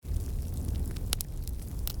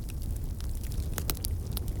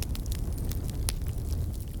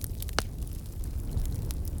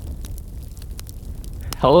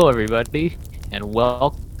Hello, everybody, and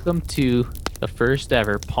welcome to the first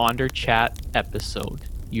ever PonderChat episode.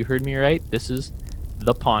 You heard me right. This is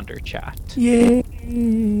the PonderChat.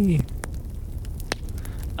 Yay!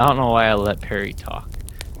 I don't know why I let Perry talk.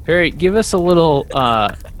 Perry, give us a little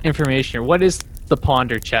information here. What is the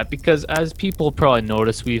PonderChat? Because as people probably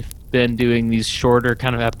notice, we've been doing these shorter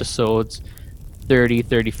kind of episodes, 30,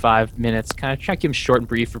 35 minutes, kind of trying to keep them short and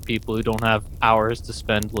brief for people who don't have hours to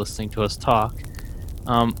spend listening to us talk.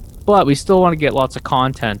 But we still want to get lots of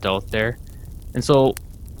content out there. And so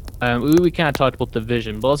we kind of talked about the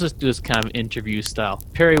vision, but let's just do this kind of interview style.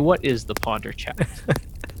 Perry, what is the PonderChat?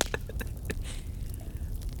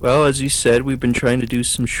 Well, as you said, we've been trying to do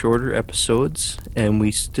some shorter episodes, and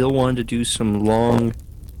we still want to do some long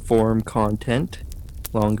form content,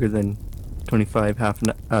 longer than 25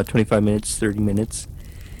 minutes, 30 minutes.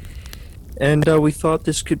 And we thought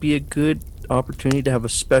this could be a good opportunity to have a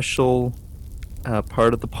special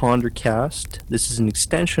part of the PonderCast. This is an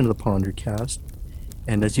extension of the PonderCast,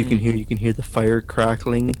 and as you can hear the fire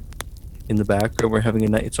crackling in the background. We're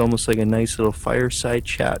having it's almost like a nice little fireside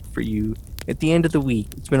chat for you at the end of the week.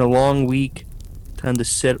 It's been a long week. Time to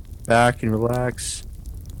sit back and relax,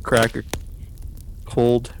 crack a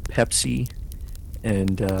cold Pepsi,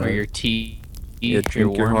 and Or your tea,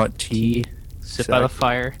 drink your hot tea, sit by the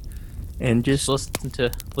fire, and just listen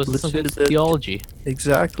to some good the theology.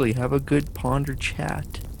 Exactly. Have a good ponder chat.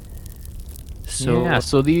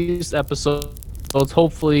 So these episodes,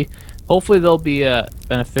 hopefully they'll be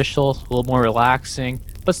beneficial, a little more relaxing,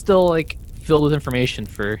 but still like filled with information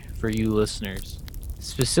for you listeners.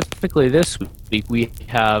 Specifically this week we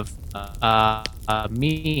have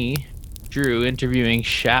me, Drew, interviewing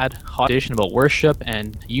Shad Haudition about worship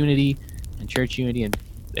and unity and church unity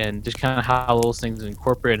and just kind of how those things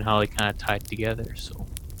incorporate and how they kind of tie together. So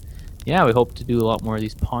yeah, we hope to do a lot more of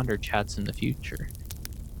these ponder chats in the future.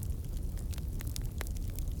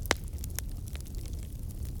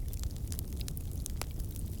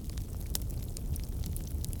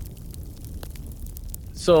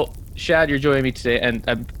 So, Shad, you're joining me today, and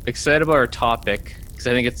I'm excited about our topic because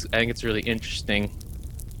I think it's a really interesting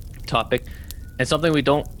topic, and something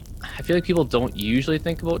I feel like people don't usually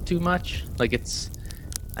think about too much. I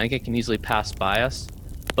think it can easily pass by us.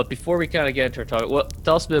 But before we kind of get into our topic,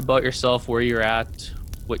 tell us a bit about yourself, where you're at,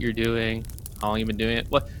 what you're doing, how long you've been doing it.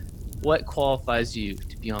 What qualifies you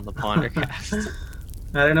to be on the PonderCast?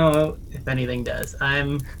 I don't know if anything does.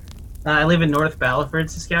 I live in North Battleford,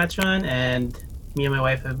 Saskatchewan, and me and my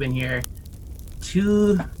wife have been here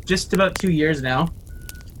just about 2 years now.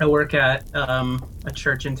 I work at a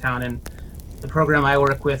church in town, and the program I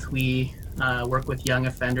work with, we work with young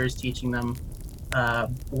offenders, teaching them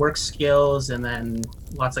work skills and then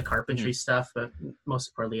lots of carpentry stuff, but most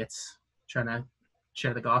importantly, it's trying to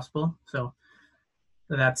share the gospel. So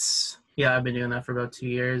I've been doing that for about 2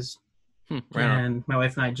 years. Right and on. My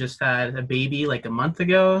wife and I just had a baby like a month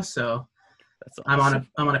ago, so That's awesome.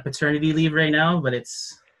 I'm on a paternity leave right now, but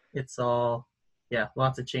it's all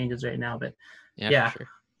lots of changes right now, but yeah. For sure.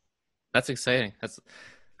 That's exciting. I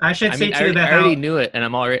already knew it, and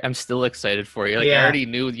I'm still excited for you. I already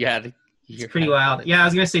knew you had. It's pretty wild. Yeah, I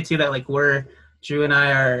was gonna say too that like Drew and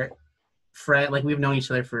I are friends. Like we've known each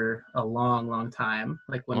other for a long, long time.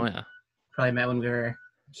 Like probably met when we were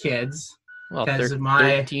kids. Well, 12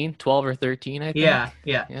 or 13, I think.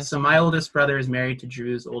 Yeah. So my oldest brother is married to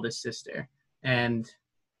Drew's oldest sister, and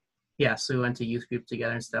so we went to youth group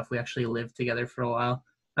together and stuff. We actually lived together for a while.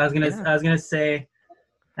 I was gonna say,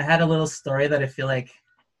 I had a little story that I feel like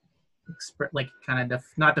kind of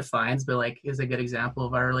not defines, but like is a good example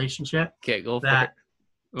of our relationship. Okay, go for it.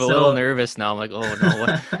 I'm a little nervous now. I'm like, oh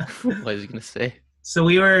no, what is he gonna say? So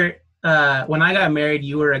we were when I got married,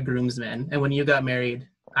 you were a groomsman, and when you got married,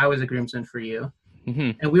 I was a groomsman for you.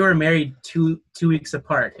 Mm-hmm. And we were married two weeks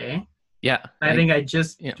apart, eh? Yeah. I think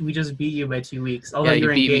we just beat you by 2 weeks. Although you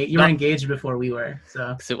were engaged before we were,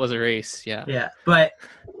 so. 'Cause it was a race, yeah. Yeah, but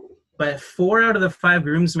 4 out of the 5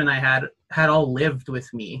 groomsmen I had all lived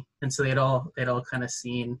with me, and so they'd all kind of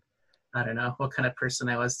seen, I don't know, what kind of person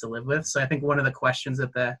I was to live with. So I think one of the questions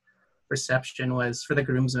at the reception was for the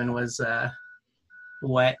groomsmen was,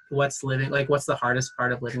 what's the hardest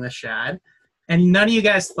part of living with Shad? And none of you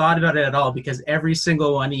guys thought about it at all, because every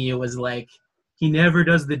single one of you was like, he never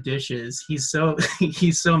does the dishes. He's so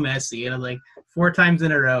messy. And I'm like, 4 times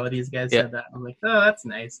in a row, these guys said that. I'm like, oh, that's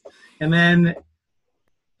nice. And then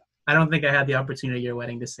I don't think I had the opportunity at your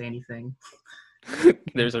wedding to say anything.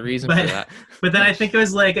 There's a reason for that. But then I think it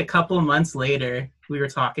was like a couple of months later, we were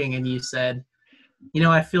talking and you said,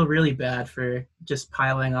 I feel really bad for just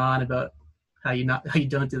piling on about how you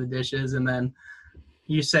don't do the dishes. And then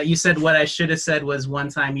You said what I should have said was one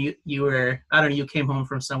time you were, I don't know, you came home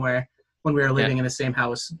from somewhere when we were living in the same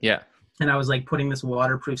house, Yeah. and I was like putting this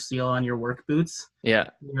waterproof seal on your work boots. Yeah.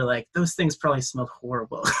 You're like, those things probably smelled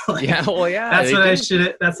horrible. Like, Yeah. Well, yeah. that's they what I do.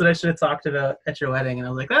 should. That's what I should have talked about at your wedding. And I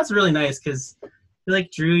was like, that's really nice because you're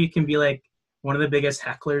like Drew. You can be like one of the biggest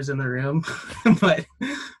hecklers in the room, but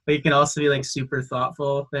you can also be like super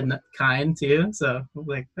thoughtful and kind too. So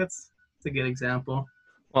like that's a good example.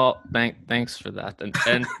 Well, thanks for that.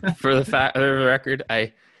 And for the record,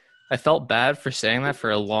 I felt bad for saying that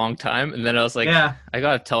for a long time, and then I was like, Yeah. I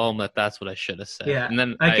gotta tell him that that's what I should have said. Yeah, And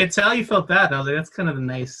then I could tell you felt bad. And I was like, that's kind of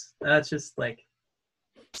nice. That's just like,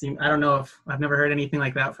 I don't know if I've never heard anything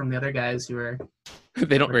like that from the other guys who were.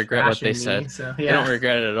 they don't were regret what they trashing me, said. so They yeah. don't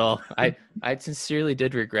regret it at all. I sincerely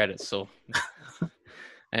did regret it, so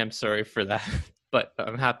I am sorry for that. But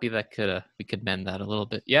I'm happy that we could mend that a little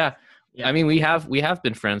bit. Yeah. Yeah. I mean, we have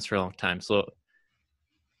been friends for a long time, so.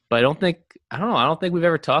 But I don't think we've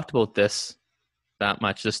ever talked about this that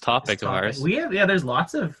much. This topic of ours. We have, there's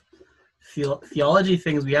lots of theology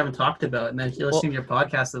things we haven't talked about, and then if you listen to your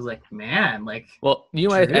podcast, I was like, man, like. Well,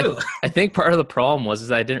 I think part of the problem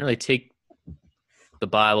is I didn't really take the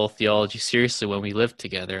Bible theology seriously when we lived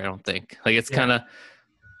together. I don't think it's kind of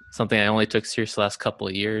something I only took seriously the last couple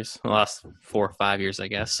of years, the last 4 or 5 years, I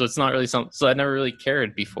guess. So it's not really something. So I never really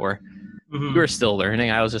cared before. Mm-hmm. We were still learning.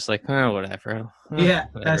 I was just like, oh, whatever. Yeah,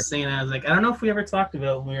 whatever. I was saying, I was like, I don't know if we ever talked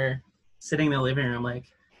about when we were sitting in the living room, like,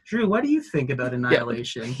 Drew, what do you think about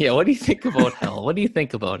annihilation? Yeah, what do you think about hell? What do you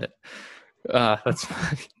think about it? That's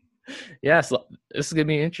funny. Yeah, so this is gonna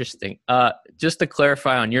be interesting. Just to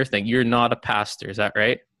clarify on your thing, you're not a pastor, is that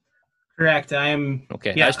right? Correct. I'm.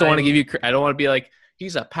 Okay. Yeah, I just don't want to give you. I don't want to be like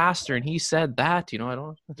he's a pastor and he said that. I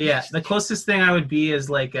don't. Yeah, the closest thing I would be is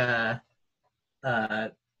like a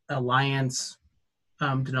alliance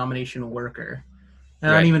denominational worker. I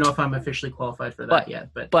don't even know if I'm officially qualified for that yet,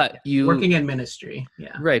 but you working in ministry,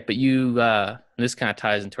 yeah. Right, but you this kind of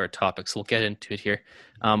ties into our topic, so we'll get into it here.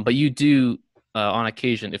 But you do on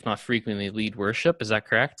occasion, if not frequently, lead worship. Is that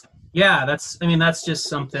correct? Yeah, that's just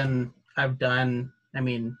something I've done. I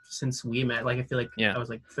mean, since we met, like I feel like I was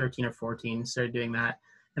like 13 or 14, started doing that,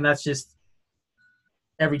 and that's just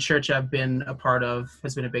every church I've been a part of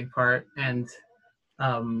has been a big part. And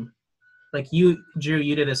like you, Drew,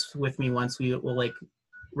 you did this with me once. We will like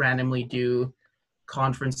randomly do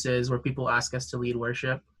conferences where people ask us to lead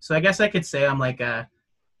worship. So I guess I could say I'm like a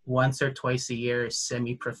once or twice a year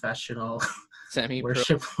semi-professional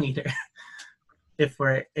worship leader if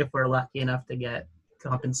we're lucky enough to get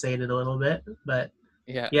compensated a little bit. But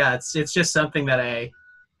yeah, it's just something that I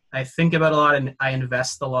think about a lot and I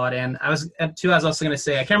invest a lot in. I was also going to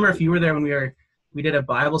say, I can't remember if you were there when we did a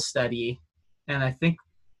Bible study, and I think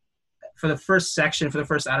for the first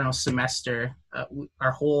semester,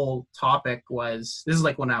 our whole topic was, this is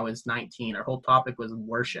like when I was 19, our whole topic was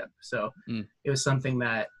worship. So it was something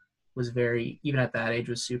that was very, even at that age,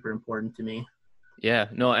 was super important to me. Yeah,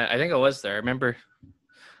 no, I think I was there. I remember,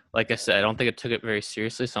 like I said, I don't think I took it very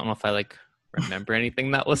seriously, so I don't know if I like remember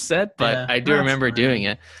anything that was said, but I do remember doing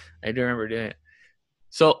it.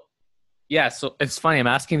 So, yeah, so it's funny. I'm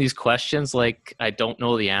asking these questions like I don't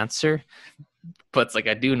know the answer, but it's like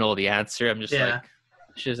I do know the answer. I'm just like, I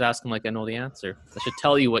should just ask them like I know the answer. I should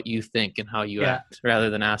tell you what you think and how you act rather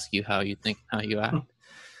than ask you how you think and how you act.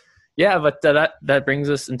 Yeah, but that brings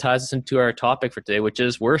us and ties us into our topic for today, which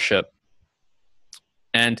is worship.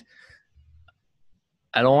 And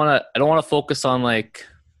I don't want to focus on like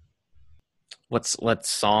what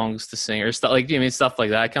songs to sing or stuff stuff like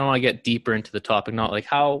that. I kind of want to get deeper into the topic, not like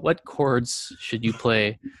what chords should you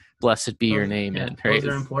play "Blessed Be Your Name" in. Right?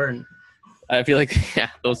 Those are important. I feel like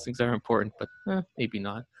those things are important, but maybe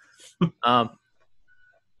not.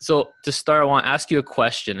 So to start, I want to ask you a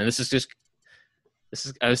question, and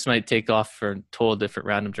this might take off for total different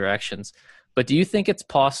random directions. But do you think it's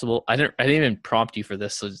possible? I didn't even prompt you for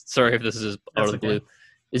this, so sorry if this is out of the blue.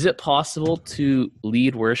 Is it possible to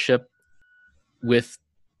lead worship with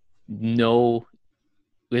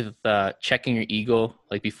checking your ego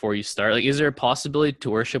like before you start? Like, is there a possibility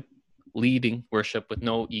to leading worship with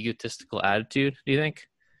no egotistical attitude? Do you think?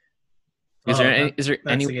 Is there any?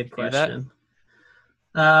 That's a good question.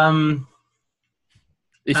 I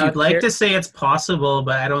would like to say it's possible,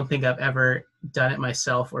 but I don't think I've ever done it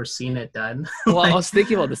myself or seen it done. Well, I was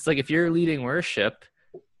thinking about this. Like, if you're leading worship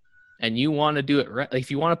and you want to do it right, like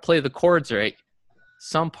if you want to play the chords right,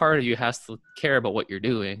 some part of you has to care about what you're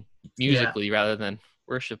doing musically rather than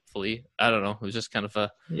worshipfully. I don't know. It was just kind of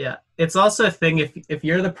a... Yeah. It's also a thing if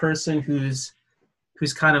you're the person who's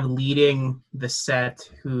kind of leading the set,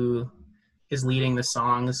 who is leading the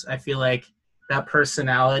songs, I feel like that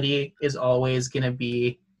personality is always going to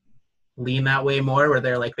be lean that way more, where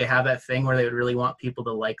they're like, they have that thing where they would really want people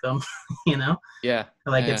to like them, you know? Yeah.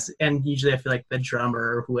 Like Yeah. it's, and usually I feel like the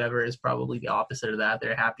drummer or whoever is probably the opposite of that.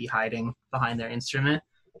 They're happy hiding behind their instrument.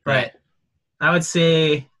 Right. But I would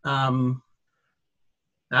say,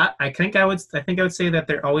 that I think I would say that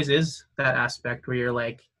there always is that aspect where you're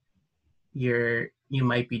like, you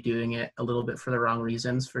might be doing it a little bit for the wrong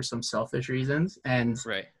reasons, for some selfish reasons. And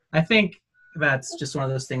Right. I think that's just one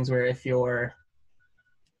of those things where if you're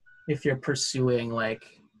pursuing like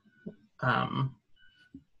to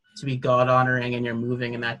be God honoring and you're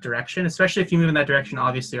moving in that direction, especially if you move in that direction,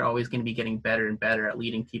 obviously you're always going to be getting better and better at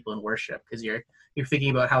leading people in worship, because you're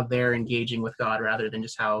thinking about how they're engaging with God rather than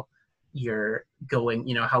just how you're going,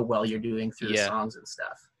 you know, how well you're doing through the songs and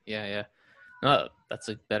stuff. Yeah. No, that's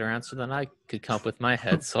a better answer than I could come up with in my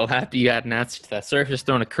head. So happy you had an answer to that. Sorry for just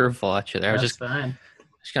throwing a curveball at you there. That's fine.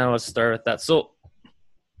 Just kind of want to start with that. So,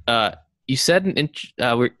 you said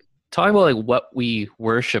we're talking about like what we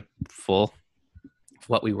worshipful.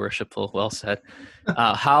 Well said.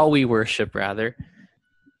 How we worship, rather.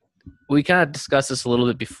 We kind of discussed this a little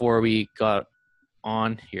bit before we got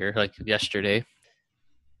on here, like yesterday.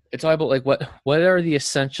 It's all about like what are the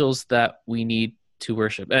essentials that we need to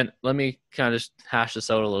worship. And let me kind of just hash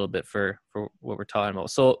this out a little bit for what we're talking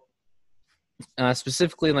about. So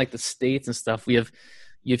specifically in like the States and stuff, you have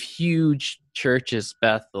huge churches,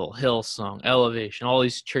 Bethel, Hillsong, Elevation, all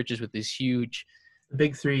these churches with these huge, the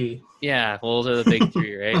big three. Yeah, well, those are the big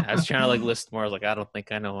three, right? I was trying to like list more. I was like, I don't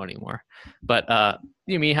think I know anymore. But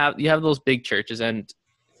you have those big churches, and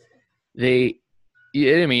they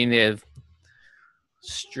have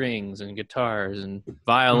strings and guitars and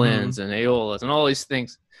violins and aeolas and all these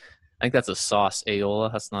things. I think that's a sauce,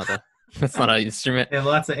 aeola. That's not an instrument. They have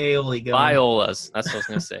lots of aioli going. Violas. That's what I was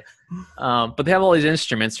gonna say. But they have all these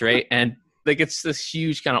instruments, right? And like it's this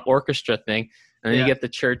huge kind of orchestra thing. And then you get the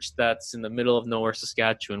church that's in the middle of nowhere,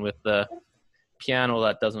 Saskatchewan, with the piano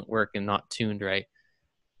that doesn't work and not tuned right.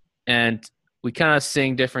 And we kind of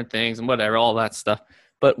sing different things and whatever, all that stuff.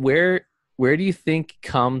 But where do you think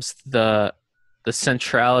comes the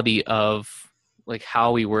centrality of like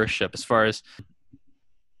how we worship, as far as,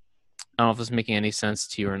 I don't know if this is making any sense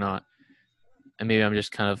to you or not, and maybe I'm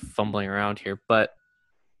just kind of fumbling around here, but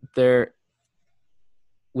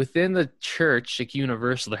within the church, like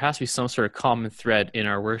universal, there has to be some sort of common thread in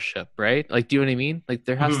our worship, right? Like, do you know what I mean? Like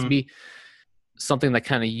there has to be something that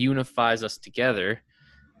kind of unifies us together.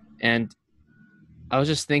 And I was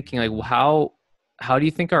just thinking, like, how do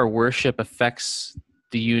you think our worship affects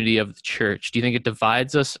the unity of the church? Do you think it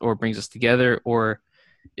divides us or brings us together, or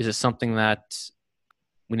is it something that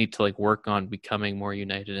we need to like work on becoming more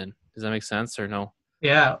united in? Does that make sense or no?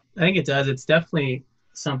 Yeah, I think it does. It's definitely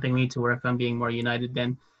something we need to work on being more united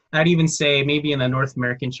in. I'd even say maybe in the North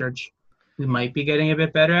American church, we might be getting a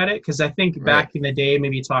bit better at it. Because I think back in the day,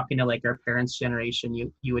 maybe talking to like our parents' generation,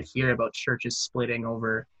 you would hear about churches splitting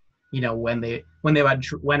over, you know, when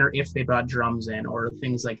or if they brought drums in or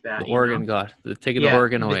things like that. The organ, God, they're taking the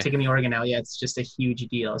organ away. Taking the organ out. Yeah, it's just a huge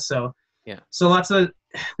deal. So yeah. So the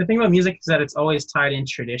thing about music is that it's always tied in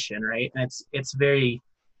tradition, right? And it's very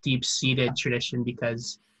deep-seated tradition,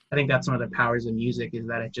 because I think that's one of the powers of music, is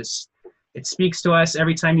that it speaks to us.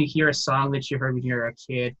 Every time you hear a song that you heard when you were a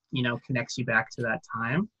kid, you know, connects you back to that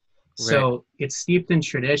time. So it's steeped in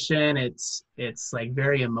tradition. It's like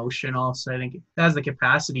very emotional. So I think it has the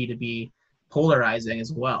capacity to be polarizing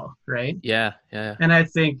as well, right? Yeah. And I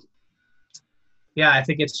think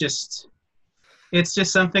it's just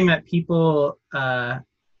something that people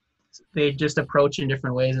they just approach in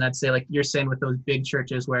different ways. And I'd say, like you're saying with those big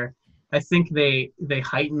churches, where I think they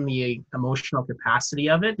heighten the emotional capacity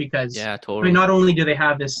of it, because totally. I mean, not only do they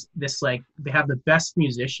have this like, they have the best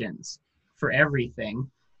musicians for everything,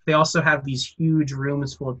 they also have these huge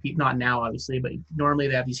rooms full of people. Not now, obviously, but normally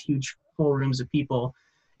they have these huge full rooms of people,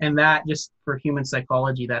 and that just for human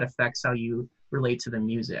psychology, that affects how you relate to the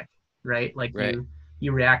music, right? Like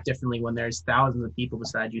you react differently when there's thousands of people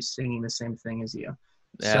beside you singing the same thing as you.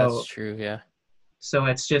 That's true. Yeah. So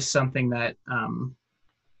it's just something that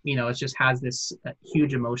you know, it just has this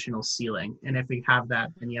huge emotional ceiling, and if we have that,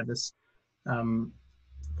 then you have this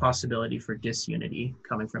possibility for disunity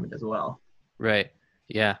coming from it as well. Right.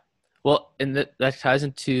 Yeah. Well, and that ties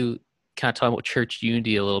into kind of talking about church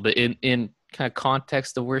unity a little bit in kind of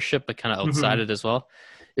context of worship, but kind of outside it as well.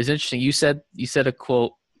 It's interesting. You said a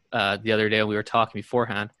quote the other day when we were talking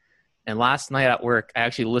beforehand, and last night at work, I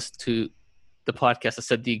actually listened to the podcast that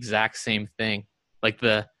said the exact same thing. Like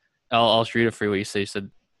I'll just read it for you. What you said. You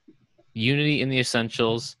said unity in the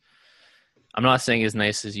essentials, I'm not saying as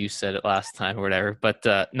nice as you said it last time or whatever, but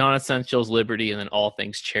non-essentials, liberty, and then all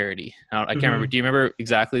things charity. I can't remember. Hmm. Do you remember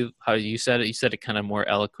exactly how you said it? You said it kind of more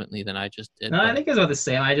eloquently than I just did, No, I but think it's about the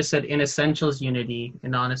same. I just said in essentials unity,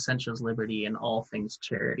 in non-essentials liberty, in all things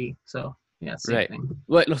charity. So yeah, same right. thing.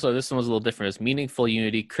 What? So this one was a little different. It's meaningful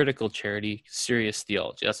unity, critical charity, serious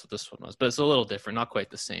theology. That's what this one was, but it's a little different, not quite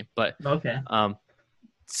the same, but Okay. um,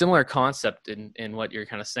 similar concept in what you're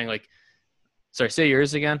kind of saying. Like, sorry, say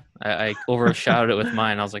yours again. I overshadowed it with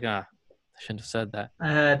mine. I was like, I shouldn't have said that. I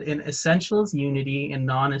had in essentials unity, in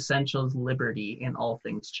non-essentials liberty, in all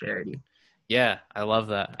things charity. Yeah, I love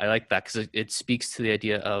that. I like that because it speaks to the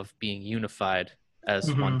idea of being unified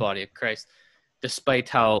as one Hmm. body of Christ, despite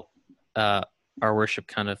how uh, our worship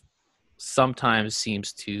kind of sometimes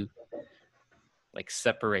seems to like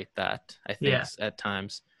separate that, I think, Yeah. at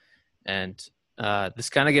times. And this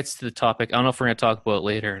kind of gets to the topic. I don't know if we're going to talk about it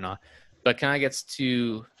later or not, but kind of gets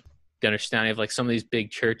to the understanding of like some of these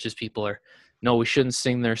big churches. People are, no, we shouldn't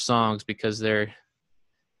sing their songs because they're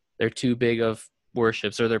too big of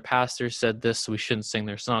worships, or their pastor said this, so we shouldn't sing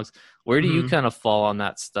their songs. Where do you Hmm. kind of fall on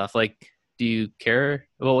that stuff? Like, do you care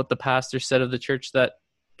about what the pastor said of the church that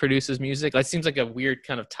produces music? That seems like a weird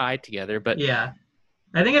kind of tie together, but Yeah.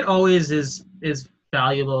 I think it always is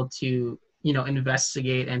valuable to,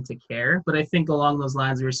 investigate and to care. But I think along those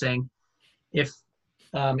lines, we were saying if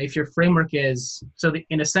if your framework is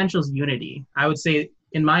in essentials unity, I would say,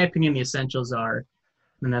 in my opinion, the essentials are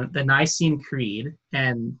the Nicene Creed,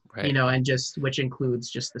 and right. and just which includes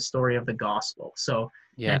just the story of the gospel. So, and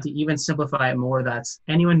Yeah. to even simplify it more, that's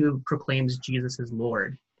anyone who proclaims Jesus as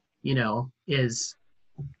Lord, is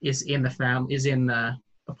in the is in a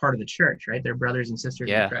part of the church, right? They're brothers and sisters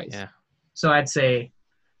in Yeah. Christ. Yeah. So I'd say,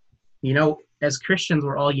 as Christians,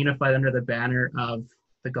 we're all unified under the banner of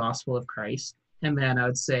the gospel of Christ. And then I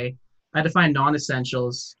would say I define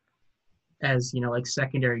non-essentials as, like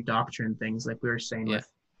secondary doctrine things, like we were saying Yeah. with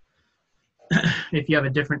if you have a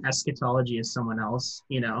different eschatology as someone else,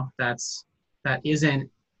 that isn't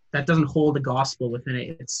that doesn't hold the gospel within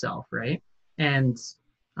it itself, right? And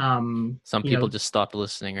Some people just stopped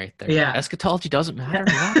listening right there. yeah. Eschatology doesn't matter.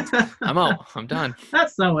 What? I'm out. I'm done.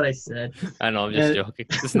 That's not what I said. I know. I'm just Uh, joking.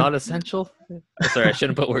 It's not essential. Sorry, I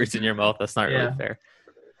shouldn't put words in your mouth. That's not really yeah, fair.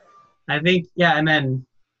 I think yeah, and then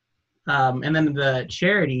the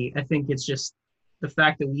charity. I think it's just the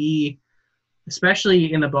fact that we,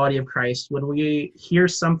 especially in the body of Christ, when we hear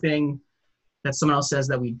something that someone else says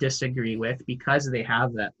that we disagree with, because they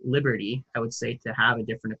have that liberty, I would say, to have a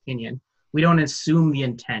different opinion, we don't assume the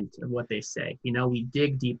intent of what they say. We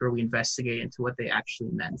dig deeper, we investigate into what they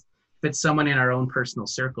actually meant. If it's someone in our own personal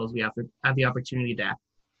circles, we have to have the opportunity to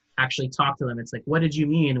actually talk to them. It's like, what did you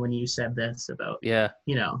mean when you said this about, Yeah.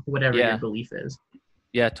 whatever your Yeah. belief is?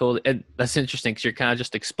 Yeah. Totally. And that's interesting because you're kind of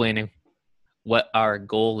just explaining what our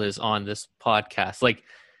goal is on this podcast. Like,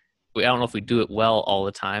 I don't know if we do it well all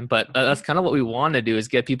the time, but that's kind of what we want to do, is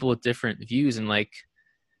get people with different views and like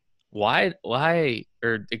why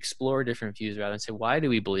or explore different views rather than say why do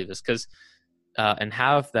we believe this, because and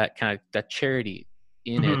have that kind of that charity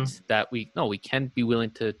in Mm-hmm. it, that we can be willing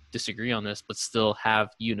to disagree on this but still have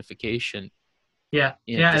unification Yeah,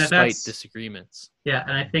 in it yeah, and despite disagreements.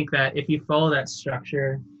 I think that if you follow that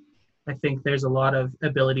structure, I think there's a lot of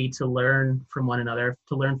ability to learn from one another,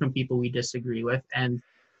 to learn from people we disagree with, and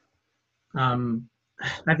um,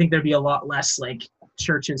 I think there'd be a lot less like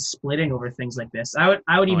churches splitting over things like this. I would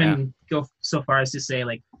Oh yeah. even go so far as to say,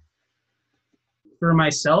 like, for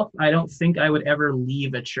myself, I don't think I would ever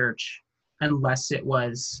leave a church unless it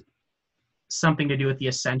was something to do with the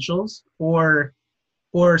essentials, or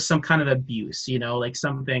some kind of abuse, like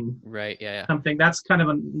something Right. Yeah. something that's kind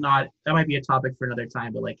of not, that might be a topic for another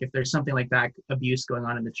time, but like if there's something like that abuse going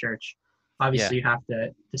on in the church, Yeah. obviously you have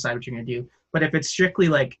to decide what you're going to do. But if it's strictly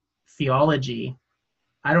like theology,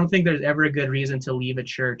 I don't think there's ever a good reason to leave a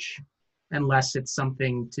church unless it's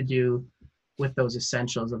something to do with those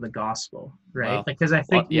essentials of the gospel, right? Wow. Like, because I Well,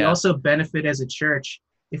 think we yeah. also benefit as a church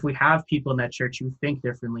if we have people in that church who think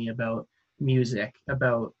differently about music,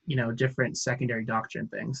 about different secondary doctrine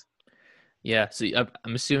things. Yeah. So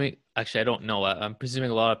I'm assuming, actually, I don't know. I'm presuming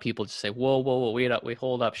a lot of people just say, whoa, whoa, whoa, wait up, wait,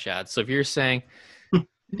 hold up, Shad. So if you're saying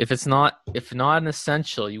if not an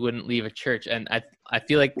essential, you wouldn't leave a church. And I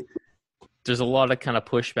feel like there's a lot of kind of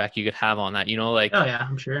pushback you could have on that, like, Oh yeah,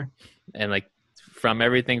 I'm sure. and like from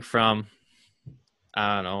everything from,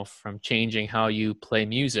 I don't know, from changing how you play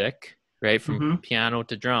music, right? From Mm-hmm. piano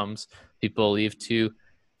to drums, people leave to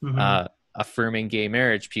Mm-hmm. uh, affirming gay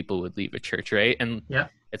marriage, people would leave a church, right? And Yeah.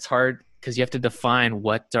 it's hard because you have to define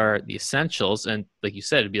what are the essentials. And like you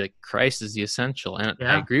said, it'd be like Christ is the essential. And I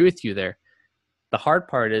Yeah. agree with you there. the hard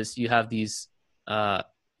part is you have these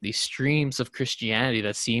streams of Christianity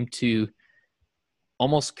that seem to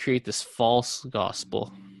almost create this false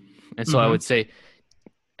gospel. And so I would say,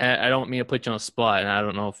 I don't mean to put you on the spot, and I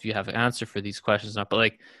don't know if you have an answer for these questions or not, but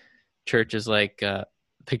like churches like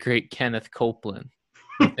the great Kenneth Copeland,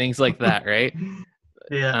 things like that, right?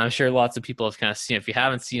 Yeah. I'm sure lots of people have kind of seen it. If you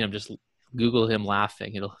haven't seen him, just Google him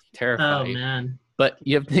laughing. It'll terrify Oh you. man. But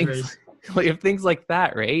you have things like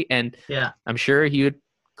that, right? And Yeah. I'm sure he would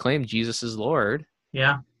claim Jesus is Lord.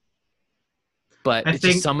 Yeah. But I it's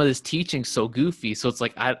think just some of his teaching's so goofy. So it's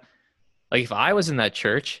like if I was in that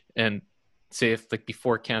church and say if like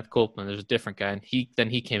before Kenneth Copeland, there's a different guy and he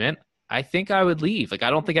came in, I think I would leave. Like I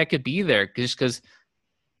don't think I could be there just because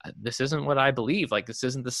this isn't what I believe. Like this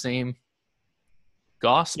isn't the same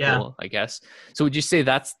gospel, I guess. So would you say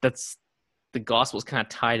that's the gospel is kind of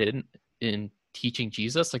tied in teaching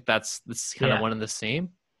Jesus? Like that's kind of one and the same?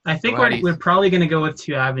 I think Or how do we're you- probably going to go with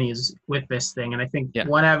two avenues with this thing. And I think Yeah.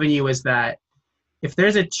 one avenue is that if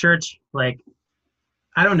there's a church, like,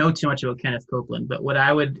 I don't know too much about Kenneth Copeland, but what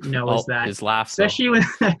I would know is that, his laugh, though. especially with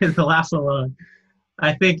the laughs alone,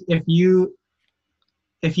 I think if you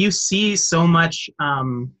see so much,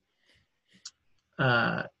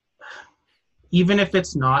 even if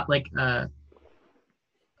it's not like a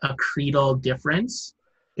creedal difference,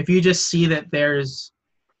 if you just see that there's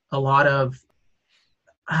a lot of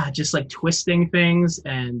just like twisting things,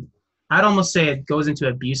 and I'd almost say it goes into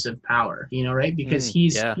abusive power, right? Because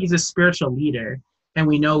he's a spiritual leader, and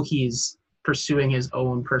we know he's pursuing his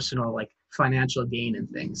own personal like financial gain and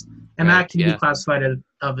things, and that can be classified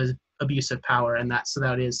as abusive power, and that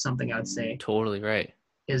is something I would say totally right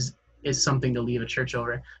is something to leave a church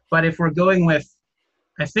over. But if we're going with,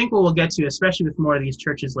 I think what we'll get to, especially with more of these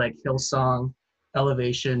churches like Hillsong,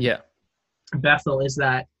 Elevation, Bethel, is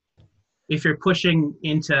that if you're pushing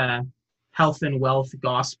into health and wealth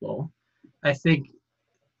gospel, I think,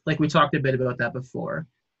 like we talked a bit about that before,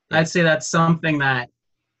 I'd say that's something that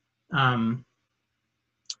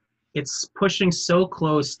it's pushing so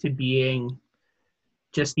close to being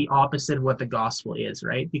just the opposite of what the gospel is,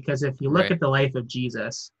 right? Because if you look at the life of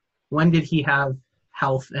Jesus, when did he have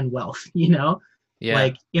health and wealth,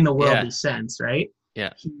 like in the worldly sense, right?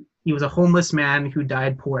 Yeah. He was a homeless man who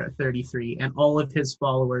died poor at 33, and all of his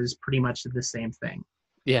followers pretty much did the same thing.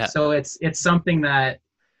 Yeah. So it's something that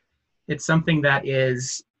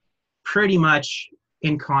is pretty much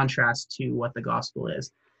in contrast to what the gospel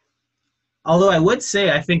is. Although I would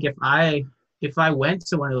say, I think if I went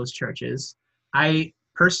to one of those churches, I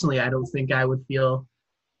don't think I would feel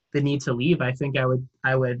the need to leave. I think I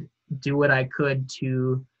would do what I could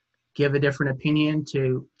to give a different opinion,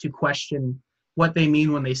 to question what they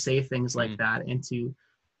mean when they say things like that, and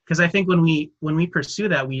because I think when we pursue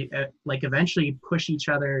that, we like eventually push each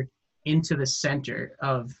other into the center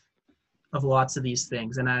of lots of these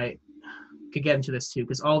things. And I could get into this too,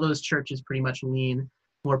 because all those churches pretty much lean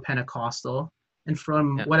more Pentecostal. And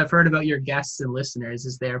from what I've heard about your guests and listeners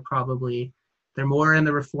is they're more in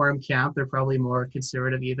the Reformed camp. They're probably more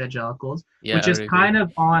conservative evagelicals, which is kind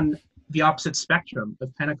of on the opposite spectrum of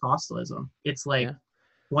Pentecostalism. It's like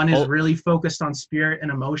one is really focused on spirit and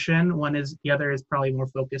emotion. The other is probably more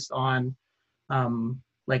focused on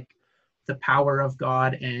like the power of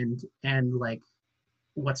God and like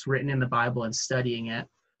what's written in the Bible and studying it.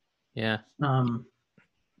 Yeah.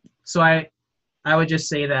 So I would just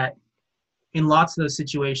say that in lots of those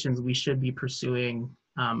situations, we should be pursuing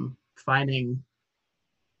finding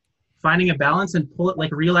a balance and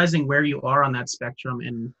realizing where you are on that spectrum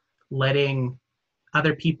and letting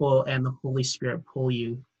other people and the Holy Spirit pull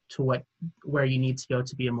you to where you need to go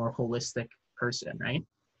to be a more holistic person, right?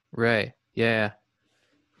 Right. Yeah.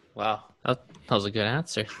 Wow. That was a good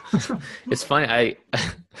answer. It's funny.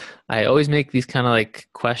 I always make these kind of like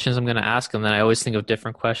questions I'm going to ask him. Then I always think of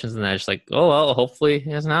different questions, and I just like, oh, well, hopefully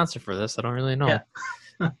he has an answer for this. I don't really know.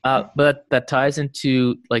 But that ties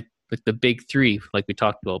into like the big three, like we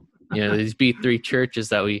talked about. These big three churches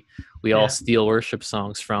that we all steal worship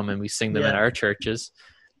songs from, and we sing them at our churches.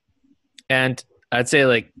 And I'd say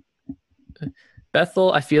like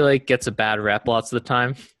Bethel, I feel like gets a bad rep lots of the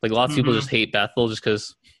time. Like lots of people just hate Bethel just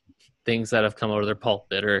because things that have come out of their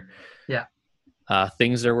pulpit or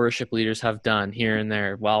things their worship leaders have done here and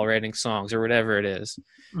there while writing songs or whatever it is.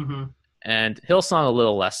 And Hillsong a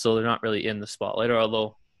little less, so they're not really in the spotlight. Or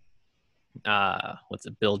although, what's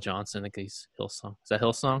it? Bill Johnson, I think he's Hillsong. Is that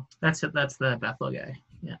Hillsong? That's the Bethel guy.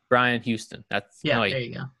 Yeah. Brian Houston. There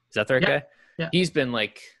you go. Is that the right guy? Yeah. He's been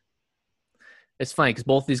like, it's funny because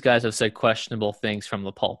both these guys have said questionable things from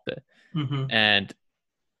the pulpit, and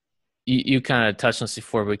you kind of touched on this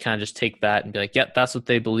before, but we kind of just take that and be like, yeah, that's what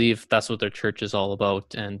they believe. That's what their church is all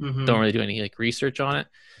about, and don't really do any like research on it.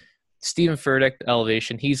 Stephen Furtick,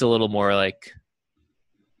 Elevation, he's a little more like,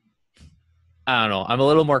 I don't know. I'm a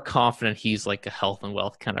little more confident he's like a health and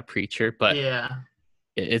wealth kind of preacher, but Yeah.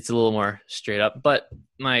 it's a little more straight up. But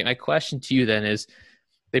my question to you then is,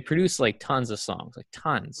 they produce like tons of songs, like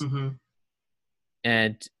tons,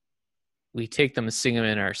 and we take them and sing them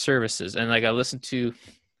in our services. And like I listened to, I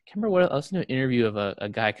can't remember what I listened to an interview of a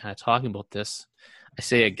guy kind of talking about this. I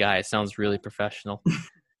say a guy, it sounds really professional.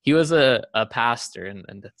 He was a pastor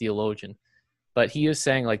and a theologian, but he was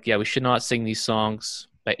saying like, yeah, we should not sing these songs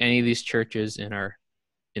by any of these churches in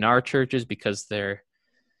our churches because they're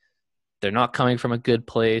not coming from a good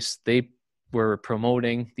place. They were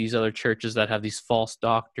promoting these other churches that have these false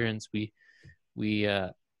doctrines. We're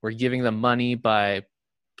giving them money by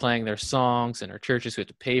playing their songs, and our churches have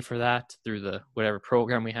to pay for that through the whatever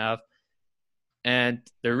program we have. And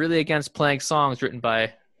they're really against playing songs written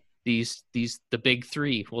by the big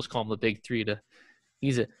three. We'll just call them the big three to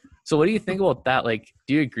ease it. So what do you think about that? Like,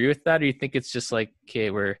 do you agree with that, or do you think it's just like, okay,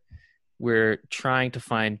 we're trying to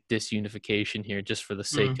find disunification here just for the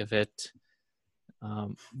sake of it?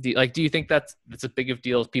 Do you think that's a big of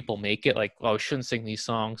deal as people make it? Like, oh, we shouldn't sing these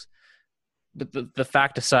songs. But the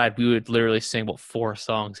fact aside, we would literally sing about 4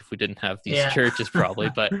 songs if we didn't have these churches,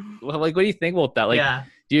 probably. But like, what do you think about that? Like,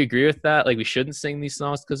 do you agree with that? Like, we shouldn't sing these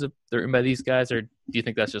songs because they're written by these guys, or do you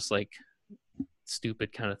think that's just like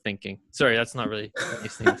stupid kind of thinking? Sorry, that's not really a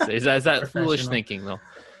nice thing to say. Is that foolish thinking though?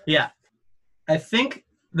 Yeah, I think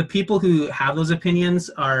the people who have those opinions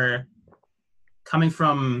are coming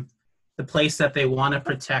from the place that they want to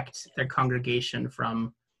protect their congregation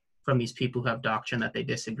from these people who have doctrine that they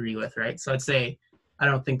disagree with, right? So I'd say I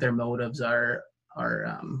don't think their motives are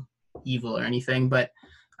evil or anything, but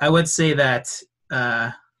I would say that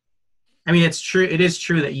I mean, it's true. It is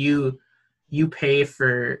true that you pay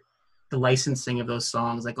for the licensing of those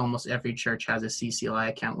songs. Like almost every church has a CCLI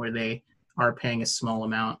account where they are paying a small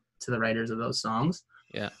amount to the writers of those songs.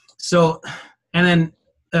 Yeah. So, and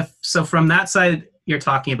then so from that side you're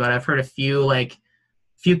talking about, I've heard a few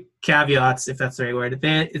caveats, if that's the right word.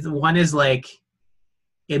 One is like,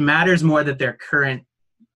 it matters more that their current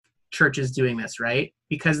church is doing this, right?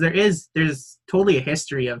 Because there's totally a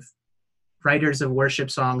history of writers of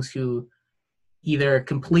worship songs who either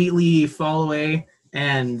completely fall away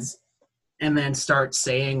and then start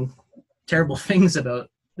saying terrible things about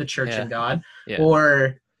the church and God,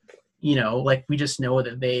 or like we just know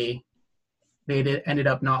that they ended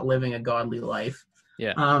up not living a godly life.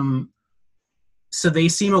 So they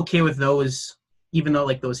seem okay with those, even though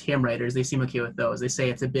like those hymn writers, they seem okay with those. They say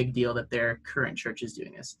it's a big deal that their current church is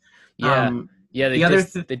doing this.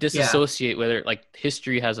 They disassociate whether like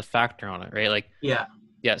history has a factor on it, right? Like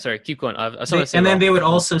sorry, keep going. Then they would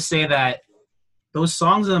also say that those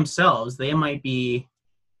songs themselves, they might be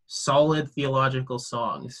solid theological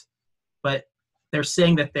songs, but they're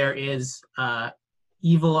saying that there is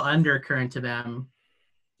evil undercurrent to them,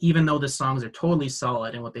 even though the songs are totally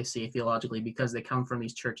solid in what they say theologically, because they come from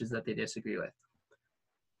these churches that they disagree with.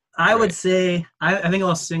 I would say, I think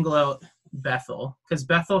I'll single out Bethel, because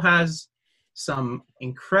Bethel has some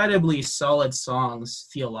incredibly solid songs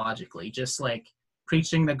theologically, just like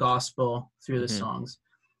preaching the gospel through the songs.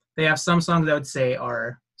 They have some songs I would say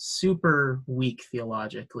are super weak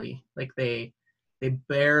theologically. Like they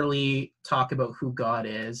barely talk about who God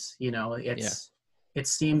is. It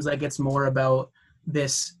seems like it's more about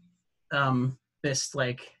this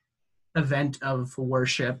like event of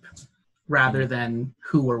worship rather than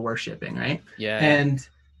who we're worshiping, right?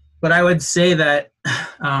 But I would say that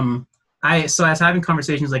I was having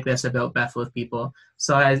conversations like this about Bethel with people,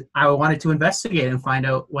 so I wanted to investigate and find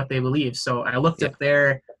out what they believe. So I looked at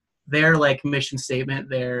their like mission statement,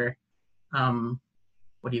 their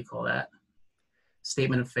what do you call that,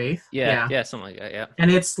 statement of faith? Something like that.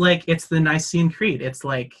 And it's the Nicene Creed. It's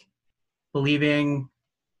like believing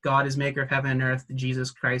God is maker of heaven and earth,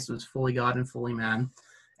 Jesus Christ was fully God and fully man.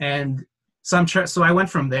 And so I went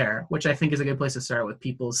from there, which I think is a good place to start with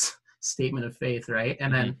people's statement of faith, right?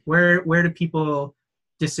 And then where do people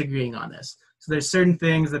disagreeing on this? So there's certain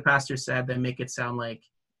things the pastor said that make it sound like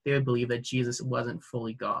they would believe that Jesus wasn't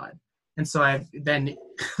fully God. And so then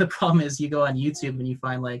the problem is you go on YouTube and you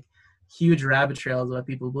find like huge rabbit trails of what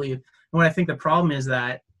people believe. And what I think the problem is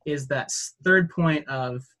that third point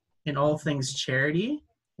of, in all things charity,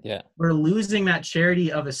 we're losing that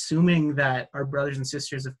charity of assuming that our brothers and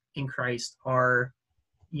sisters in Christ are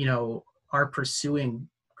pursuing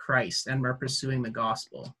Christ and are pursuing the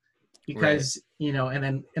gospel, because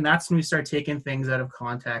and that's when we start taking things out of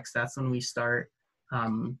context. That's when we start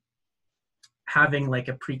having like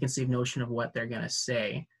a preconceived notion of what they're going to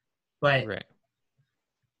say. But Right.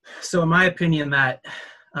 so in my opinion, that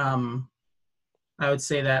I would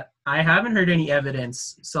say that I haven't heard any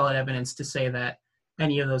solid evidence to say that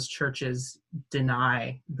any of those churches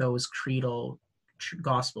deny those creedal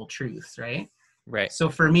gospel truths, right? Right. So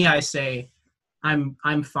for me, I say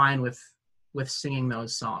I'm fine with singing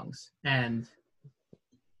those songs, and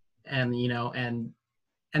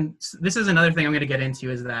this is another thing I'm going to get into,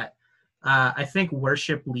 is that I think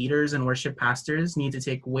worship leaders and worship pastors need to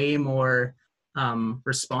take way more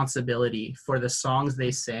responsibility for the songs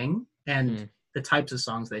they sing and the types of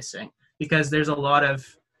songs they sing, because there's a lot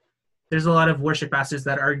of worship pastors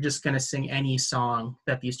that are just going to sing any song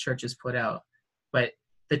that these churches put out, but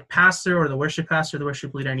the pastor or the worship pastor, the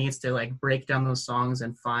worship leader, needs to like break down those songs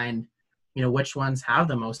and find, which ones have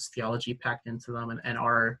the most theology packed into them and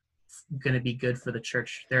are going to be good for the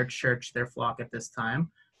church, their flock at this time.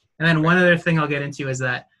 And then one other thing I'll get into is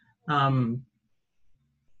that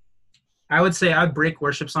I would say I'd break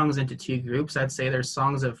worship songs into two groups. I'd say there's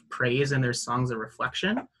songs of praise and there's songs of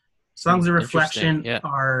reflection. Songs of reflection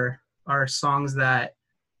are songs that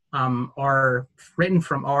are written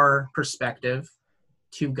from our perspective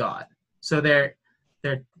to God. So they're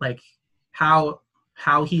like how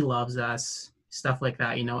he loves us, stuff like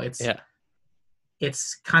that.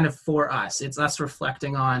 It's kind of for us. It's us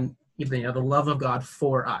reflecting on the love of God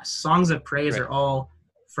for us. Songs of praise are all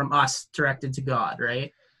from us directed to God,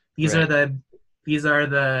 right? These are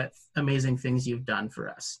the amazing things you've done for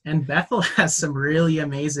us. And Bethel has some really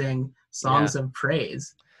amazing songs of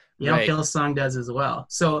praise. Hillsong does as well.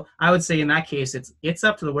 So I would say in that case, it's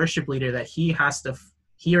up to the worship leader that he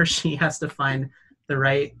or she has to find the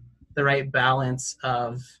right balance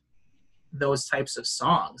of those types of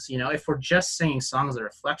songs. If we're just singing songs of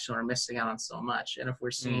reflection, we're missing out on so much. And if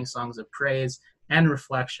we're singing songs of praise and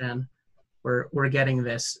reflection, we're getting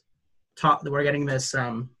this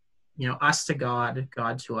us to God,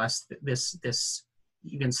 God to us, this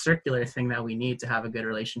even circular thing that we need to have a good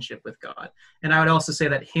relationship with God. And I would also say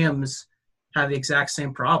that hymns have the exact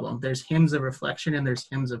same problem. There's hymns of reflection and there's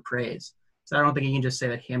hymns of praise. So I don't think you can just say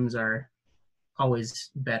that hymns are always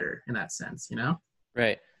better in that sense,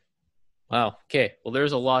 Right. Wow. Okay. Well,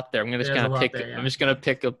 there's a lot there. I'm just gonna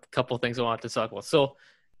pick a couple things I want to talk about. So,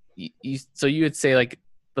 you would say like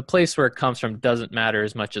the place where it comes from doesn't matter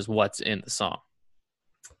as much as what's in the song.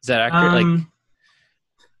 Is that accurate?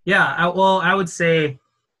 I would say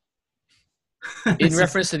in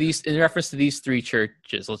reference to these three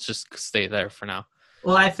churches. Let's just stay there for now.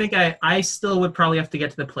 Well, I think I still would probably have to get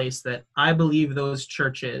to the place that I believe those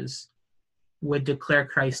churches would declare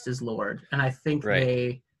Christ as Lord, and I think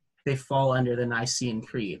they fall under the Nicene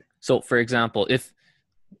Creed. So, for example, if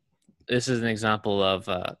this is an example of,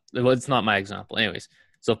 it's not my example, anyways.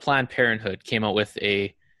 So, Planned Parenthood came out with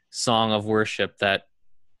a song of worship that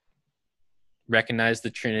recognized the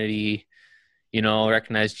Trinity,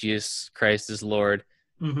 recognized Jesus Christ as Lord.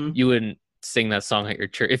 Mm-hmm. You wouldn't sing that song at your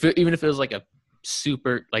church, even if it was like a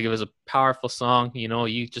super, like it was a powerful song.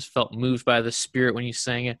 You just felt moved by the Spirit when you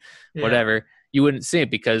sang it. Yeah. Whatever, you wouldn't sing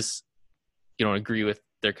it because you don't agree with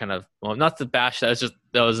their kind of, well, not to bash that.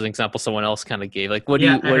 That was an example someone else kind of gave. Like, I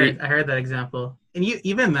heard that example, and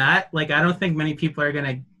even that, like, I don't think many people are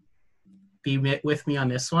gonna be with me on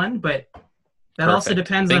this one, but that also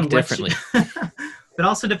depends on that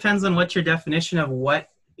also depends on what your definition of what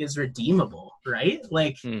is redeemable, right?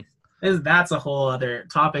 Like, that's a whole other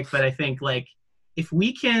topic. But I think, like, if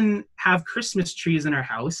we can have Christmas trees in our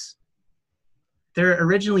house, they're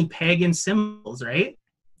originally pagan symbols, right?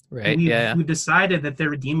 Right. We decided that they're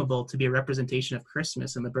redeemable to be a representation of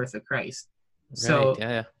Christmas and the birth of Christ. So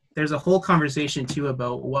there's a whole conversation too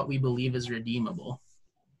about what we believe is redeemable.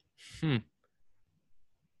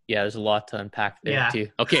 Yeah, there's a lot to unpack there too.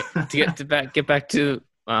 Okay, to get back to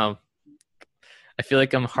I feel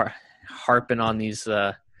like I'm harping on these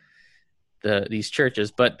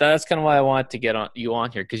churches, but that's kind of why I want to get you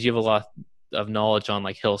on here, because you have a lot of knowledge on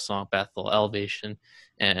like Hillsong, Bethel, Elevation,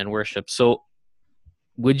 and worship. So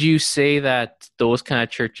would you say that those kind of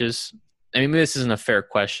churches, I mean, this isn't a fair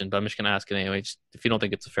question, but I'm just going to ask it anyway. Just, if you don't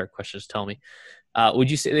think it's a fair question, just tell me.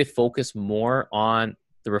 Would you say they focus more on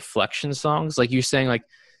the reflection songs? Like you're saying, like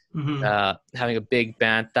having a big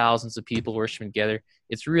band, thousands of people worshiping together,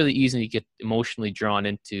 it's really easy to get emotionally drawn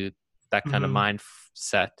into that kind of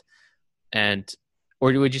mindset.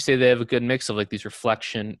 Or would you say they have a good mix of like these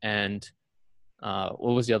reflection and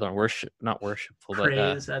what was the other one? Not worshipful,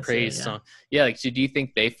 praise, but praise song. Yeah, like, so do you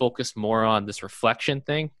think they focus more on this reflection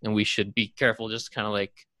thing, and we should be careful, just kind of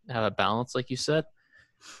like have a balance, like you said?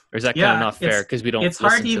 Or is that kind of not fair because we don't? It's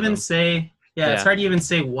hard to even say. It's hard to even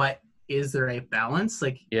say what is the right balance.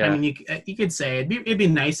 Like, I Yeah. mean, you could say it'd be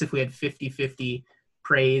nice if we had 50-50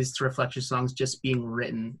 praise to reflection songs just being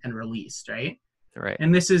written and released, right? Right.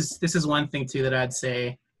 And this is one thing too that I'd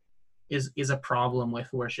say is a problem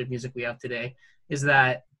with worship music we have today, is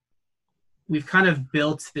that we've kind of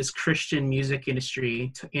built this Christian music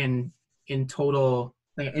industry in total,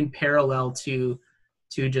 like, in parallel to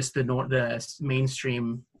just the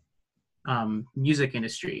mainstream music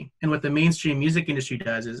industry. And what the mainstream music industry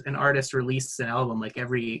does is an artist releases an album like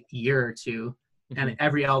every year or two, Mm-hmm. and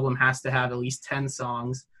every album has to have at least 10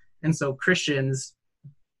 songs. And so Christians,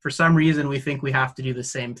 for some reason, we think we have to do the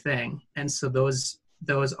same thing. And so those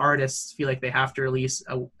artists feel like they have to release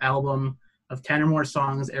an album of 10 or more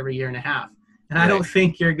songs every year and a half. And I Right. don't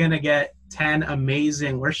think you're going to get 10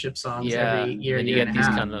 amazing worship songs Yeah. every And then you year and get a these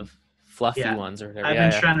half. kind of fluffy Yeah. ones or whatever. I've Yeah,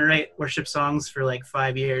 been yeah. trying to write worship songs for like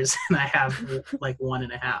 5 years, and I have like one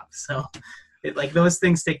and a half. So like those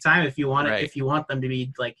things take time if you want it, Right. if you want them to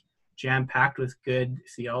be like jam packed with good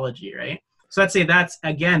theology, right? So I'd say that's,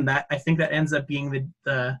 again, that I think that ends up being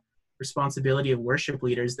the responsibility of worship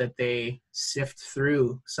leaders, that they sift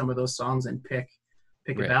through some of those songs and pick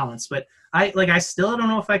a Right. balance. But I still don't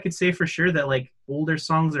know if I could say for sure that like older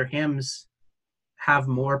songs or hymns have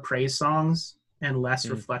more praise songs and less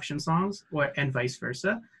reflection songs, and vice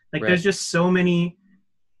versa. Like, Right. there's just so many.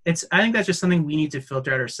 I think that's just something we need to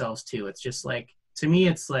filter out ourselves too. It's just like, to me,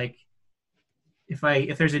 it's like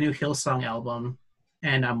if there's a new Hillsong album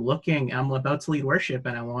and I'm about to lead worship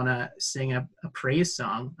and I want to sing a praise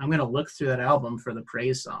song, I'm going to look through that album for the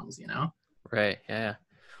praise songs, you know? Right. Yeah.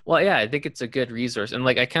 Well, yeah, I think it's a good resource. And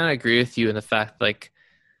like, I kind of agree with you in the fact, like,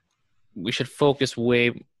 we should focus way,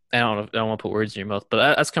 I don't want to put words in your mouth,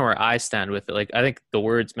 but that's kind of where I stand with it. Like, I think the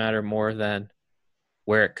words matter more than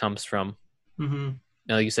where it comes from. Mm-hmm.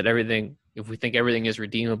 Now, like you said, if we think everything is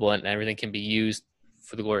redeemable and everything can be used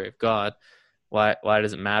for the glory of God, why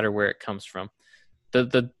does it matter where it comes from?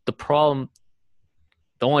 The problem,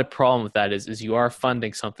 the only problem with that is you are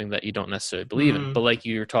funding something that you don't necessarily believe in. But like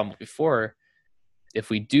you were talking about before, if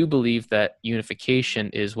we do believe that unification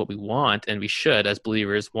is what we want, and we should, as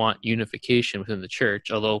believers, want unification within the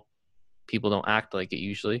church, although people don't act like it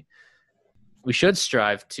usually, we should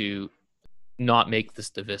strive to not make this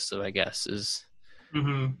divisive, I guess,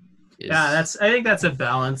 Yeah, I think that's a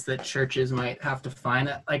balance that churches might have to find.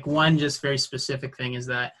 Like, one just very specific thing is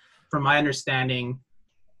that, from my understanding,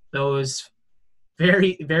 those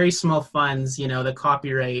very, very small funds, the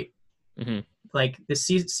copyright, like the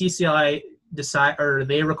CCLI decide, or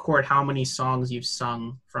they record how many songs you've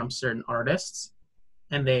sung from certain artists,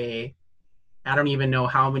 and I don't even know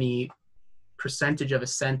how many percentage of a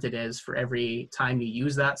cent it is for every time you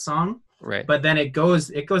use that song. Right. But then it goes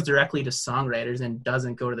directly to songwriters and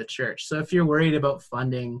doesn't go to the church. So if you're worried about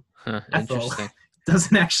funding Ethel, it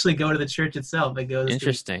doesn't actually go to the church itself. It goes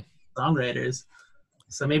to songwriters.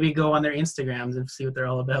 So maybe go on their Instagrams and see what they're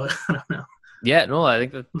all about. I don't know. Yeah, no, I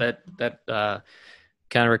think that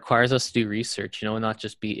kind of requires us to do research, not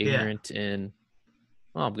just be ignorant in,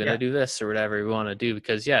 I'm going to do this or whatever we want to do,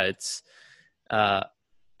 because it's, I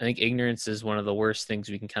think ignorance is one of the worst things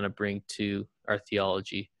we can kind of bring to our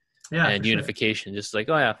theology and unification. Sure. Just like,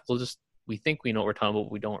 we think we know what we're talking about,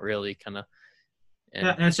 but we don't really kind of.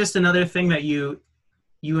 And it's just another thing that you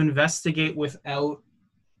investigate without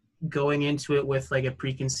going into it with like a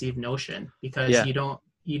preconceived notion, because I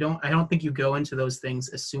don't think you go into those things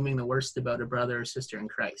assuming the worst about a brother or sister in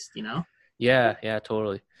Christ, Yeah,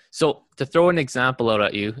 totally. So to throw an example out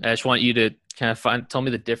at you, I just want you to kind of tell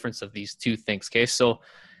me the difference of these two things. Okay. So,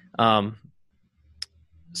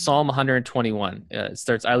 Psalm 121, it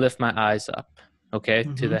starts, I lift my eyes up,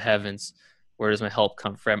 to the heavens. Where does my help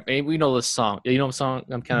come from? We know this song. You know the song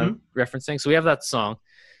I'm kind of referencing? So we have that song,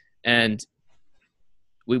 and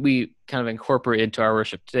we kind of incorporate it into our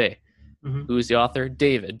worship today. Who is the author?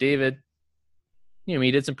 David. David,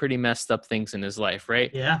 he did some pretty messed up things in his life,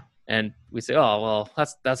 right? Yeah. And we say, oh, well,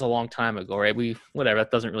 that's a long time ago, right? Whatever,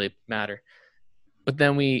 that doesn't really matter. But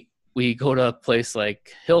then we go to a place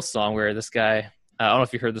like Hillsong, where this guy, I don't know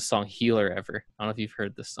if you heard the song Healer ever. I don't know if you've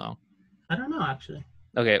heard this song. I don't know, actually.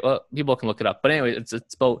 Okay, well, people can look it up. But anyway, it's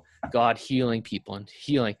about God healing people and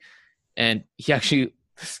healing. And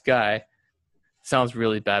this guy sounds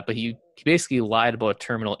really bad, but he basically lied about a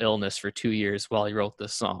terminal illness for 2 years while he wrote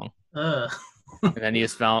this song. And then he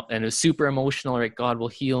was found, and it was super emotional, right? God will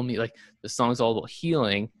heal me. Like, the song's all about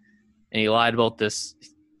healing. And he lied about this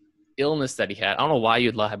illness that he had. I don't know why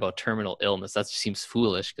you'd lie about terminal illness. That just seems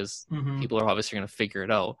foolish, because people are obviously going to figure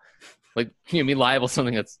it out. Like, lie about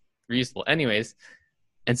something that's reasonable. Anyways,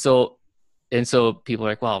 and so people are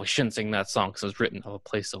like, well, we shouldn't sing that song because it was written of a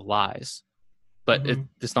place of lies. but Mhm.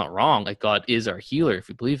 it's not wrong. Like God is our healer if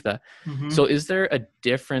we believe that. Mhm. So is there a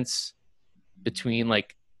difference between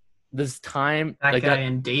like this time That like guy that?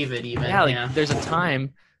 and David, even. Yeah, like Yeah. there's a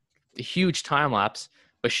huge time lapse,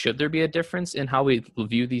 but should there be a difference in how we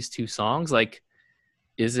view these two songs? Like,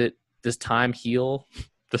 does time heal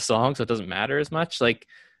the song so it doesn't matter as much? Like,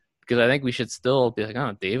 because I think we should still be like,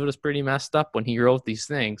 oh, David was pretty messed up when he wrote these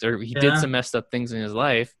things, or he did Yeah. some messed up things in his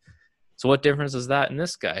life. So what difference is that in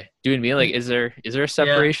this guy? Do you know what I mean? Like, is there a Yeah.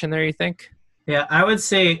 separation there, you think? Yeah. I would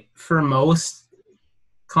say for most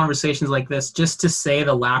conversations like this, just to say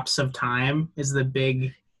the lapse of time is the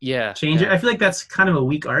big Yeah, changer. yeah, I feel like that's kind of a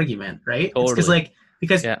weak argument, right? It's totally.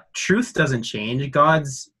 because Yeah. truth doesn't change.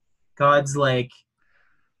 God's like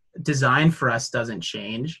design for us doesn't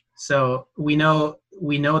change. So we know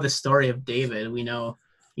the story of David. We know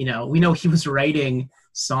he was writing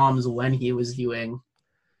Psalms when he was doing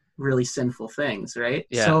really sinful things, right?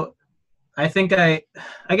 Yeah. So I think I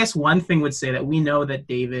guess one thing would say that we know that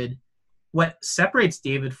David, what separates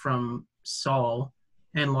David from Saul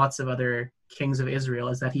and lots of other kings of Israel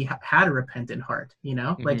is that he had a repentant heart,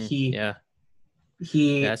 like Yeah.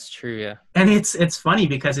 he That's true. Yeah. and it's funny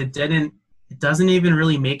because it doesn't even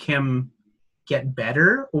really make him get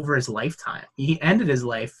better over his lifetime. He ended his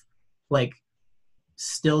life like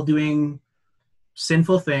still doing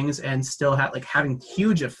sinful things and still having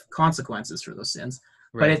huge consequences for those sins.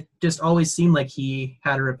 But Right. it just always seemed like he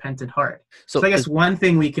had a repentant heart. So So I guess because one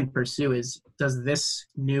thing we can pursue is, does this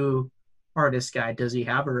new artist guy, does he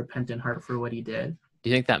have a repentant heart for what he did? do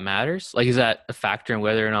you think that matters? Like, is that a factor in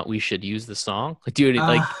whether or not we should use the song? Like, do you Uh,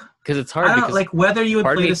 like because it's I hard don't because like whether you would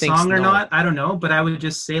part of play me the thinks song or no. not. I don't know, but I would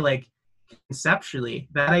just say like conceptually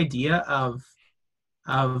that idea of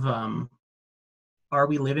are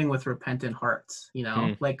we living with repentant hearts?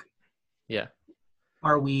 Like Yeah.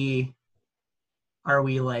 are we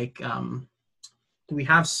like do we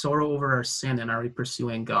have sorrow over our sin and are we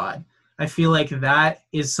pursuing God? I feel like that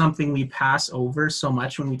is something we pass over so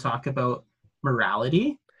much when we talk about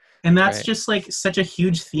morality. And that's Right. just like such a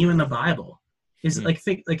huge theme in the Bible. Is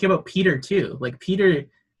Mm. think about Peter too. Like Peter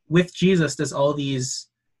with Jesus does all these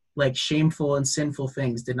like shameful and sinful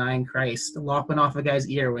things, denying Christ, lopping off a guy's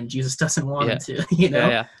ear when Jesus doesn't want him Yeah. to, Yeah.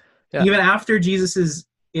 Yeah. Yeah. Even after Jesus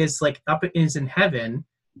is like is in heaven,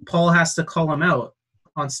 Paul has to call him out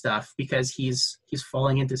on stuff because he's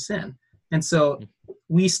falling into sin. And so Mm.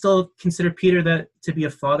 we still consider Peter that to be a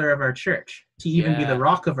father of our church, to even be the Yeah.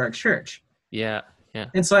 rock of our church. Yeah. Yeah.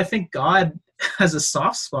 And so I think God has a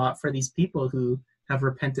soft spot for these people who have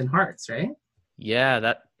repentant hearts, right? Yeah.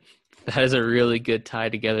 That is a really good tie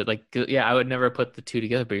together. Like, yeah, I would never put the two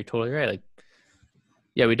together, but you're totally right. Like,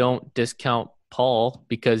 yeah, we don't discount Paul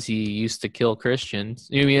because he used to kill Christians.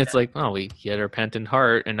 You know what I mean? It's like, oh, he had a repentant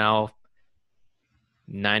heart, and now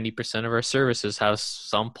 90% of our services have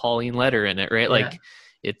some Pauline letter in it, right? Yeah. Like,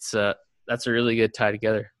 it's that's a really good tie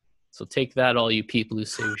together. So take that, all you people who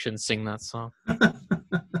say we shouldn't sing that song.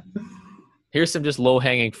 Here's some just low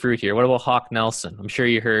hanging fruit here. What about Hawk Nelson? I'm sure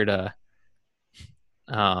you heard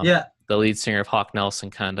Yeah. the lead singer of Hawk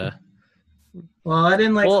Nelson kind of. Well, I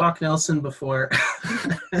didn't like Well- Hawk Nelson before.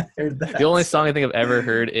 I heard that. The only song I think I've ever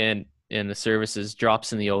heard in the service is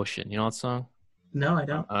 "Drops in the Ocean." You know that song? No, I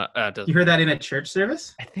don't. It doesn't- You heard that in a church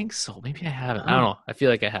service? I think so. Maybe I haven't. I Oh. don't know. I feel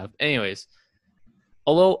like I have. Anyways,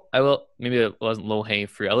 although I will, maybe it wasn't low hanging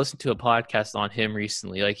fruit. I listened to a podcast on him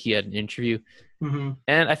recently. Like he had an interview, Mm-hmm.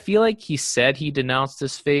 and I feel like he said he denounced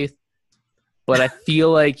his faith, but I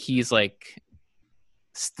feel like he's like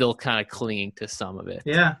still kind of clinging to some of it.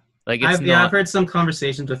 Yeah. Like it's I've heard some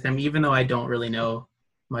conversations with him, even though I don't really know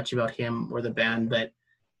much about him or the band. But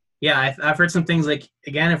yeah, I've heard some things like,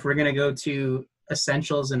 again, if we're going to go to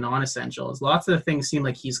essentials and non-essentials, lots of the things seem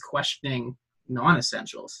like he's questioning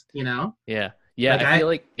non-essentials, Yeah. Yeah, Like I feel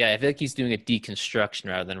like he's doing a deconstruction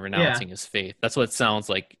rather than renouncing his faith. That's what it sounds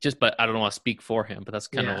like. But I don't want to speak for him, but that's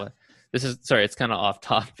kind of what this is. Sorry, it's kind of off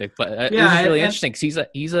topic, but this is really interesting because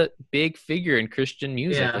he's a big figure in Christian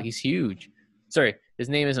music. Yeah. Like he's huge. Sorry, his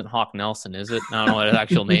name isn't Hawk Nelson, is it? I don't know what his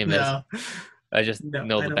actual name No. is. I just know I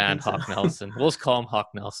the don't band think so. Hawk Nelson. We'll just call him Hawk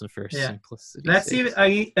Nelson for simplicity.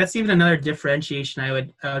 That's even another differentiation I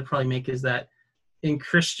would probably make is that in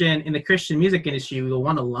the Christian music industry, we will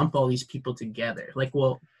want to lump all these people together. Like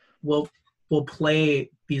we'll play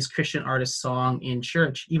these Christian artists' song in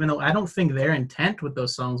church, even though I don't think their intent with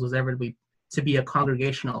those songs was ever to be a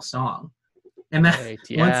congregational song. And that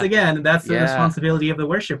once again, that's the responsibility of the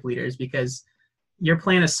worship leaders, because you're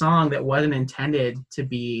playing a song that wasn't intended to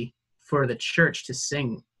be for the church to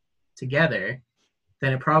sing together,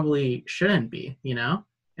 then it probably shouldn't be,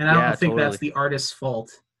 And I don't think that's the artist's fault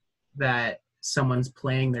that someone's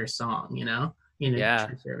playing their song, in a Yeah.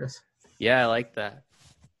 church service. Yeah, I like that.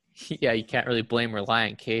 Yeah, you can't really blame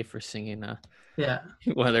Reliant K for singing Yeah.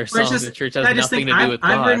 one of their Or it's songs just, in church. Has I just nothing think to do with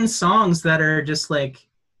I've God. written songs that are just like,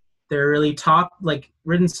 they're really top, like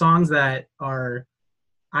written songs that are,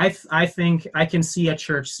 I think I can see a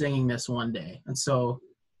church singing this one day. And so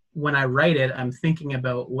when I write it, I'm thinking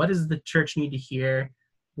about what does the church need to hear?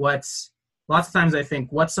 What's lots of times I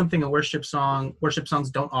think what's something a worship songs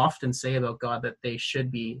don't often say about God that they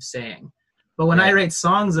should be saying. But when I Right. write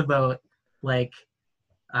songs about, like,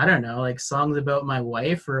 I don't know, like songs about my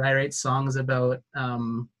wife, or I write songs about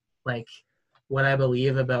like what I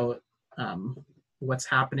believe about what's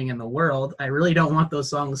happening in the world, I really don't want those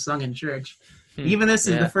songs sung in church. Even this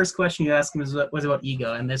is the Yeah. first question you asked me was about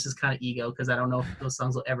ego, and this is kind of ego because I don't know if those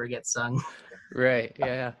songs will ever get sung. Right. Yeah.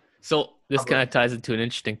 Yeah. So this kind Probably. of ties into an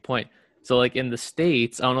interesting point. So like in the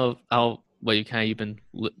States, I don't know how well you've been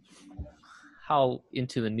how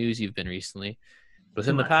into the news you've been recently. Too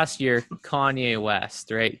Within the much. past year, Kanye West,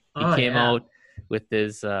 right? He Oh came yeah, out with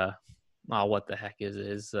his what the heck is it?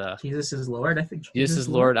 His Jesus is Lord. I think Jesus Jesus is is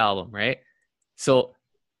Lord. Lord album, right? So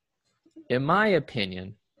in my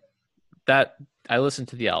opinion, that I listened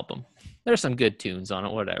to the album. There's some good tunes on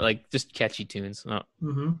it, whatever, like just catchy tunes.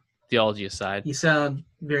 Mm-hmm. Theology aside, You sound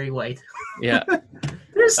very white. yeah,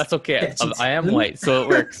 There's that's okay. catchy I am tunes. white, so it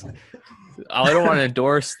works. I don't want to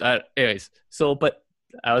endorse that, anyways. So, but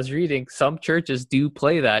I was reading some churches do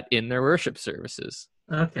play that in their worship services,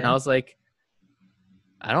 and I Okay. was like,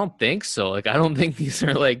 I don't think so. Like, I don't think these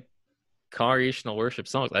are like congregational worship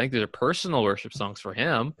songs. I think these are personal worship songs for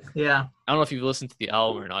him. Yeah. I don't know if you've listened to the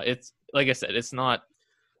album or not. It's like I said, it's not. I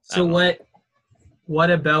So don't know. what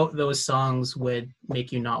about those songs would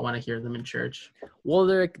make you not want to hear them in church? Well,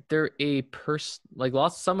 they're a like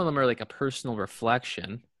some of them are like a personal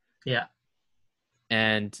reflection, Yeah.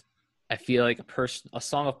 and I feel like a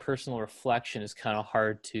song of personal reflection is kind of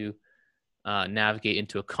hard to navigate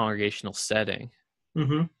into a congregational setting.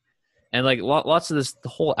 Mm-hmm. And like lots of the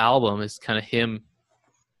whole album is kind of him,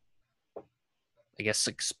 I guess,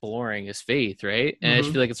 exploring his faith, right? And I just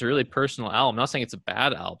Mm-hmm. feel like it's a really personal album. I'm not saying it's a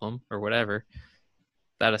bad album or whatever.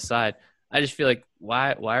 That aside, I just feel like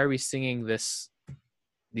why are we singing these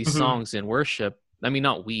Mm-hmm. songs in worship? I mean,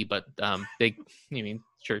 not we, but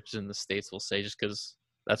churches in the States will say, just because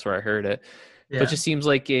that's where I heard it. But it Yeah. just seems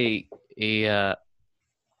like a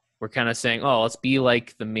we're kind of saying, oh, let's be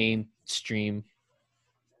like the mainstream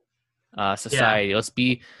Yeah. society. Let's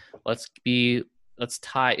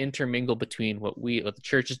intermingle between what the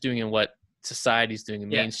church is doing and what society's doing,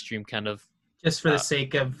 the Yeah. mainstream kind of. Just for the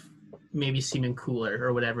sake of maybe seeming cooler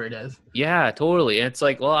or whatever it is. Yeah, totally. And it's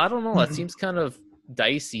like, well, I don't know. That seems kind of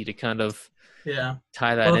dicey to kind of Yeah.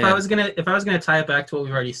 tie that Well, in. if I was gonna tie it back to what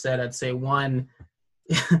we've already said, I'd say one,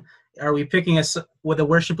 are we picking would the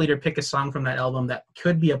worship leader pick a song from that album that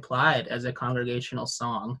could be applied as a congregational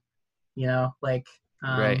song? You know, like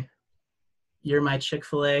Right. You're My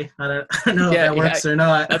Chick-fil-A. I don't know if Yeah, that works or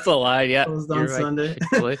not. that's a lie. Yeah, Closed on you're right. Sunday.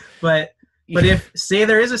 Chick-fil-A. but if say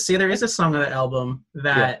there is a song on that album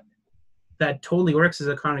that totally works as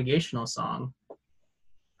a congregational song,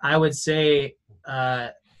 I would say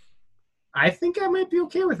I think I might be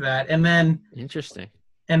okay with that. And then Interesting.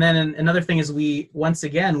 another thing is we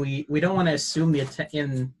don't want to assume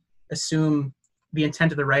the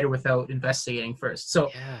intent of the writer without investigating first. So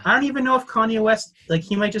Yeah. I don't even know if Kanye West, like,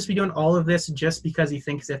 he might just be doing all of this just because he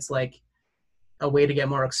thinks it's like a way to get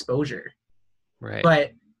more exposure. Right.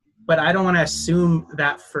 But I don't want to assume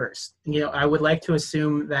that first. You know, I would like to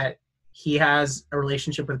assume that he has a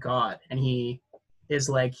relationship with God and he is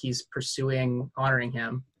like he's pursuing honoring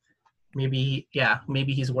him. Maybe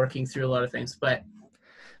he's working through a lot of things. But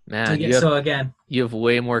Man, you have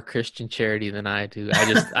way more Christian charity than I do.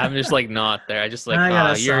 I'm just like not there. I just like, I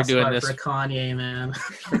got a you're soft doing spot this for Kanye, man.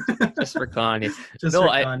 just for Kanye. Just No, for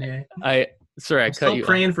Kanye. Sorry, I I'm cut still you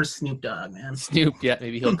praying for Snoop Dogg, man. Snoop, yeah,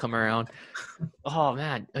 maybe he'll come around. Oh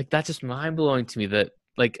man, like that's just mind blowing to me that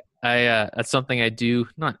like that's something I do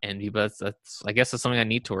not envy, but I guess that's something I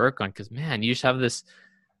need to work on, because man, you just have this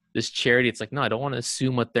charity. It's like, no, I don't want to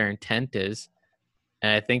assume what their intent is,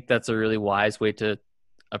 and I think that's a really wise way to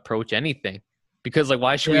approach anything, because like,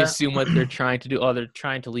 why should we assume what they're trying to do? Oh, they're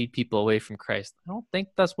trying to lead people away from Christ. I don't think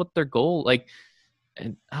that's what their goal like.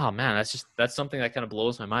 And oh man, that's something that kind of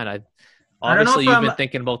blows my mind. Obviously, you've been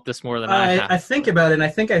thinking about this more than I have. I think about it, and I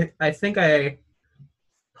think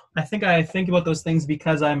about those things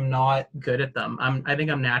because I'm not good at them. I think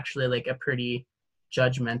I'm naturally like a pretty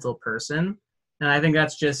judgmental person, and I think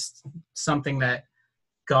that's just something that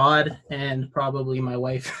God and probably my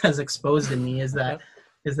wife has exposed in me, is that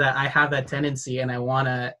I have that tendency, and I want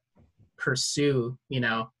to pursue,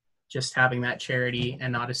 just having that charity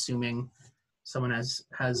and not assuming someone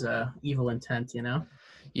has a evil intent, you know?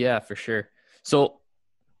 Yeah, for sure. So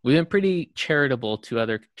we've been pretty charitable to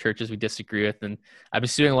other churches we disagree with, and I've been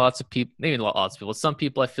seeing lots of people, maybe not lots of people, some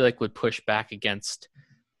people I feel like would push back against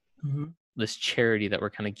this charity that we're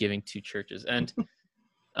kind of giving to churches. And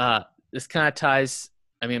this kind of ties,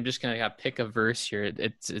 I mean, I'm just going to pick a verse here.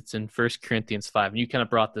 It's in 1 Corinthians 5, and you kind of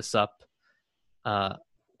brought this up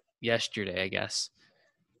yesterday, I guess.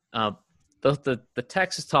 The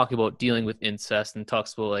text is talking about dealing with incest and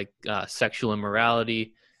talks about like sexual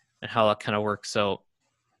immorality and how that kind of works out.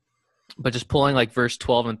 But just pulling like verse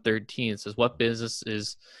 12 and 13, it says, "What business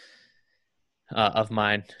is of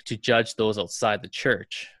mine to judge those outside the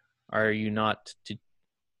church? Are you not to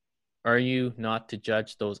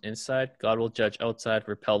judge those inside? God will judge outside,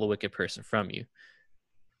 repel the wicked person from you."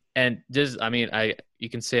 And just, I mean, you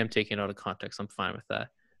can say I'm taking it out of context. I'm fine with that.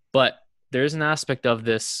 But there's an aspect of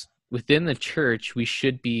this within the church. We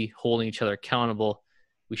should be holding each other accountable.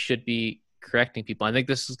 We should be correcting people. I think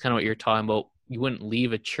this is kind of what you're talking about. You wouldn't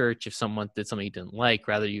leave a church if someone did something you didn't like.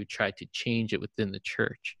 Rather, you try to change it within the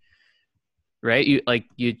church, right?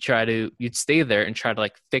 You'd stay there and try to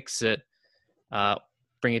like fix it,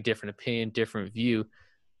 bring a different opinion, different view.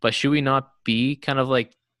 But should we not be kind of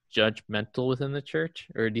like judgmental within the church,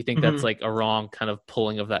 or do you think that's like a wrong kind of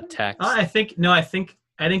pulling of that text? I think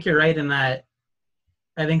you're right in that.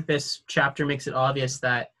 I think this chapter makes it obvious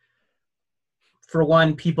that, for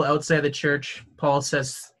one, people outside the church, Paul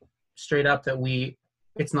says straight up that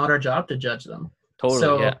it's not our job to judge them. Totally.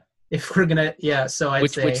 So yeah. If we're gonna, so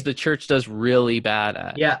I'd say, which the church does really bad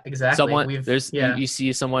at. Yeah, exactly. You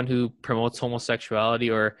see someone who promotes homosexuality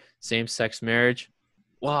or same-sex marriage.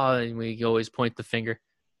 Well, and we always point the finger.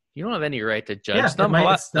 You don't have any right to judge them.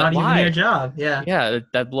 It's not even your job. Yeah. Yeah,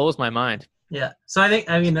 that blows my mind. Yeah. So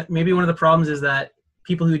I mean, maybe one of the problems is that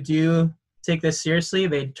people who do take this seriously,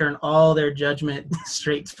 they turn all their judgment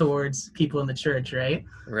straight towards people in the church, right?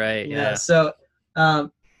 Right. Yeah. So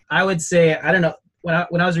I would say, I don't know, when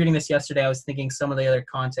I was reading this yesterday, I was thinking some of the other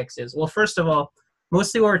context is, well, first of all,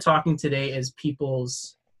 mostly what we're talking today is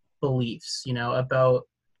people's beliefs, about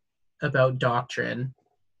doctrine.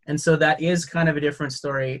 And so that is kind of a different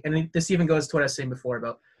story. And this even goes to what I was saying before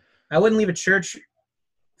about, I wouldn't leave a church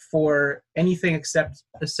for anything except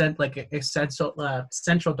central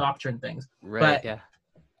doctrine things. Right.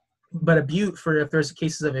 But if there's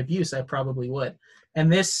cases of abuse, I probably would.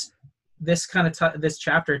 And this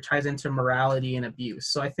chapter ties into morality and abuse.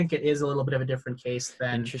 So I think it is a little bit of a different case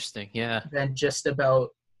than just about,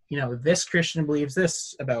 this Christian believes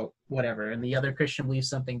this about whatever, and the other Christian believes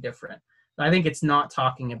something different. I think it's not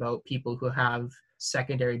talking about people who have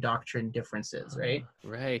secondary doctrine differences, right?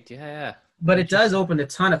 Right. Yeah. But it does open a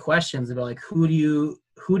ton of questions about like who do you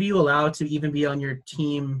allow to even be on your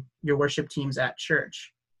team, your worship teams at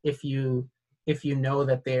church, if you know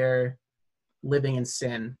that they're living in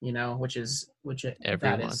sin, which everyone.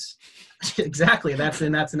 That is exactly. That's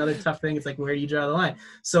another tough thing. It's like, where do you draw the line?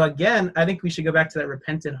 So again, I think we should go back to that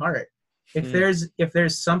repentant heart. If there's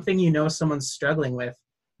something someone's struggling with,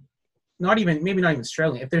 maybe not even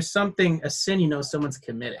struggling, if there's a sin someone's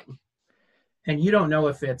committing, and you don't know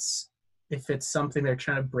if it's something they're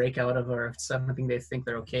trying to break out of or if it's something they think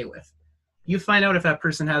they're okay with, you find out if that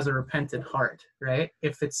person has a repentant heart, right?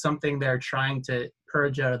 If it's something they're trying to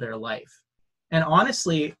purge out of their life. And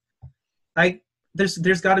honestly,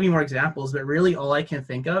 there's got to be more examples, but really all I can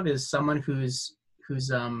think of is someone who's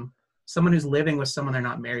living with someone they're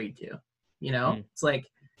not married to. It's like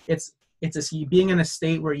it's being in a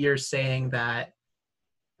state where you're saying that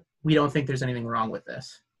we don't think there's anything wrong with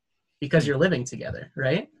this because you're living together,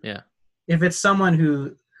 right? Yeah. If it's someone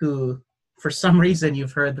who for some reason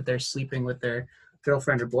you've heard that they're sleeping with their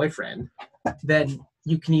girlfriend or boyfriend, then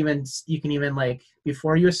you can even like,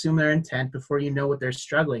 before you assume their intent, before you know what they're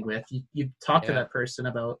struggling with, you talk to that person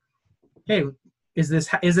about, hey, is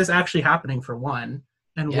this actually happening, for one,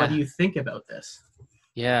 and what do you think about this?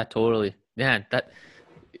 Yeah, totally. Man,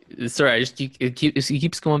 sorry, it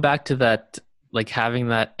keeps going back to that, like having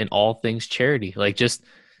that in all things charity, like just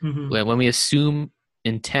when we assume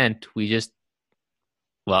intent, when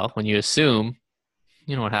you assume,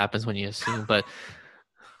 you know what happens when you assume, but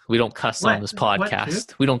we don't cuss on this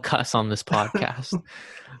podcast. We don't cuss on this podcast.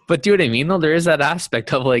 But do you know what I mean, though? There is that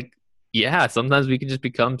aspect of like, sometimes we can just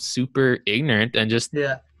become super ignorant and just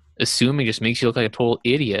assuming just makes you look like a total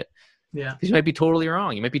idiot. Yeah. Because you might be totally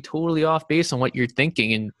wrong. You might be totally off base on what you're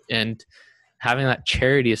thinking, and having that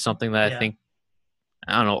charity is something that I think,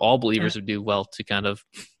 I don't know, all believers would do well to kind of.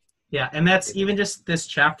 Yeah, and that's even just this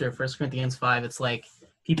chapter, 1 Corinthians 5. It's like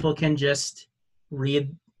people can just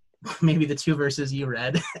read maybe the 2 verses you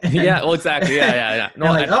read. Yeah, well, exactly. Yeah.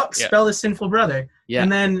 No, and like, spell the sinful brother. Yeah.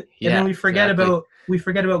 And then we forget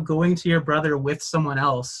exactly. about going to your brother with someone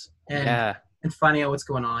else and Yeah, finding out what's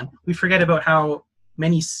going on. We forget about how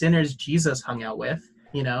many sinners Jesus hung out with,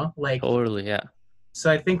 like, totally. Yeah.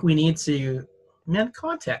 so I think we need to,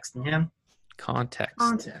 context, man.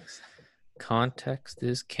 Context. Context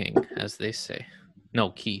is king, as they say. No,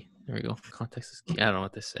 key. There we go. Context is key. I don't know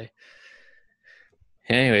what they say.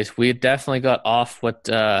 Anyways, we definitely got off what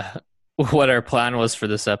what our plan was for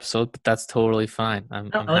this episode, but that's totally fine. I'm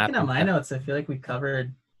looking happy at with my that. notes, I feel like we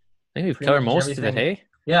covered I think we've pretty covered much most of it, everything. hey?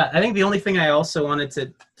 Yeah, I think the only thing I also wanted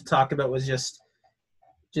to talk about was just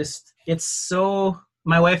it's so,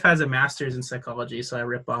 my wife has a master's in psychology, so I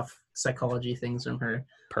rip off psychology things from her.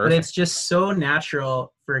 Perfect. But it's just so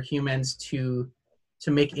natural for humans to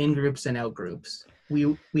make in groups and out groups.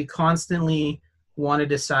 We constantly want to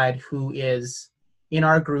decide who is in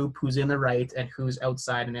our group, who's in the right, and who's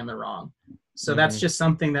outside and in the wrong. So that's just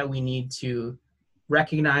something that we need to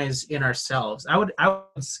recognize in ourselves. I would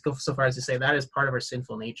go so far as to say that is part of our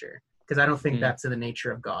sinful nature, because I don't think that's in the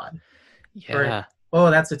nature of God. Yeah.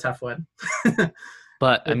 That's a tough one.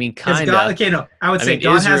 But I mean, kind of. Okay, no, I would say mean,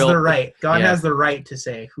 God Israel, has the right. God yeah. has the right to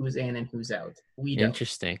say who's in and who's out. We don't.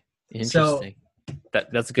 Interesting. So,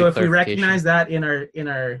 that's a good. So if we recognize that in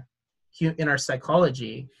our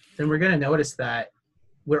psychology, then we're going to notice that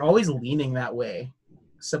we're always leaning that way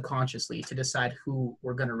subconsciously to decide who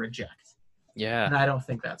we're going to reject. Yeah. And I don't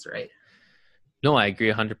think that's right. No, I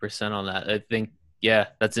agree 100% on that. I think,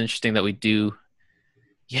 that's interesting that we do.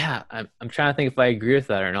 Yeah, I'm trying to think if I agree with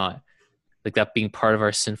that or not. Like that being part of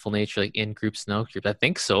our sinful nature, like in groups and out groups. I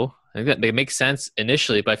think so. I think that they make sense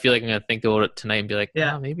initially, but I feel like I'm going to think about it tonight and be like,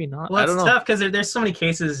 yeah, maybe not. Well, I don't know. It's tough because there's so many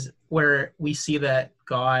cases where we see that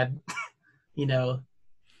God,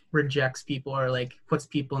 rejects people or like puts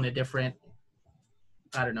people in a different,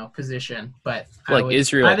 position. But like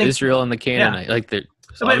Israel and the Canaanite, like there's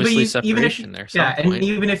obviously separation there. And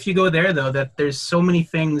even if you go there though, that there's so many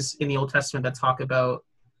things in the Old Testament that talk about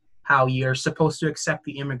how you're supposed to accept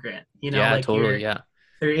the immigrant. Totally.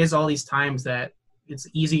 There is all these times that it's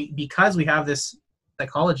easy because we have this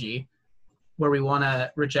psychology where we want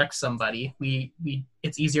to reject somebody.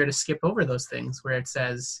 It's easier to skip over those things where it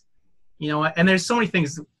says, you know what? And there's so many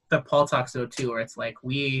things that Paul talks about too, where it's like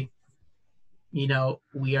we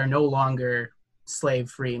are no longer slave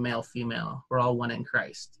free, male, female. We're all one in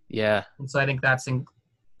Christ. Yeah. And so I think that's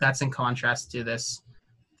in contrast to this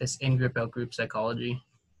in-group, out-group psychology.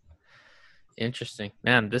 Interesting.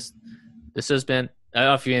 Man, this has been, I don't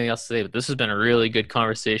know if you have anything else to say, but this has been a really good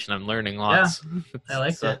conversation. I'm learning lots. Yeah, I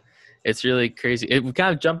liked it. It's really crazy. We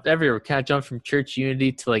kind of jumped everywhere. We kind of jumped from church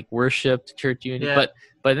unity to like worship to church unity. Yeah.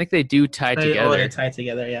 But I think they do tie together. They tie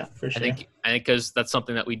together, yeah, for sure. I think because that's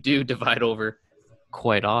something that we do divide over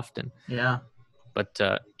quite often. Yeah. But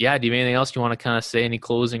do you have anything else you want to kind of say? Any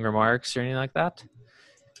closing remarks or anything like that?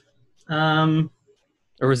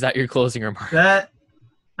 Or was that your closing remark?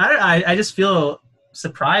 I just feel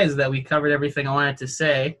surprised that we covered everything I wanted to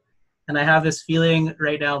say, and I have this feeling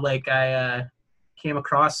right now like I came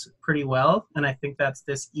across pretty well, and I think that's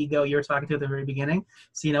this ego you were talking to at the very beginning.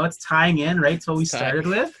 So it's tying in right to what we started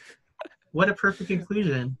with. What a perfect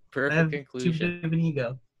conclusion. Perfect conclusion. Too big of an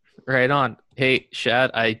ego. Right on. Hey,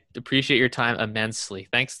 Shad, I appreciate your time immensely.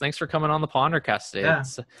 Thanks for coming on the PonderCast today. Yeah. It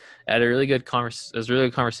was a really good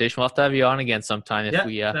conversation. We'll have to have you on again sometime if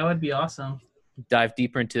we that would be awesome. Dive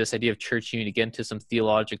deeper into this idea of church unity, get into some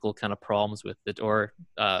theological kind of problems with it or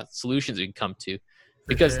solutions we can come to.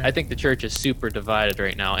 Because I think the church is super divided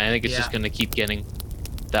right now, and I think it's just going to keep getting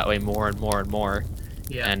that way more and more and more.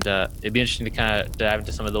 Yeah. And it'd be interesting to kind of dive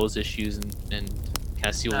into some of those issues and kind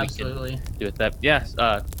of see what we can do with that. Yeah.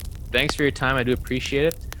 Thanks for your time. I do appreciate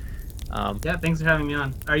it. Thanks for having me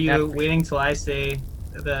on. Are you waiting till I say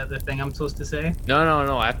the thing I'm supposed to say?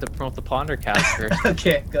 No. I have to promote the PonderCast first.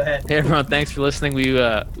 Okay, go ahead. Hey, everyone. Thanks for listening. We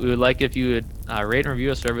would like if you would rate and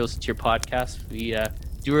review us wherever you listen to your podcast. We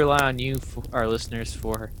do rely on you, our listeners,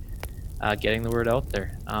 for getting the word out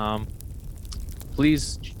there.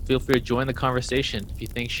 Please feel free to join the conversation. If you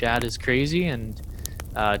think Shad is crazy and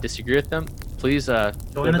disagree with them, please join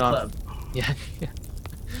the club. Yeah.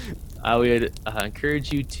 I would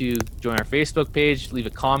encourage you to join our Facebook page, leave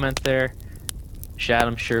a comment there. Shad,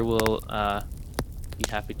 I'm sure, will be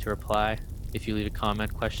happy to reply if you leave a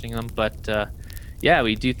comment questioning them. But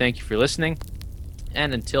we do thank you for listening.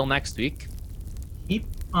 And until next week, keep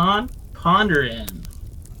on pondering.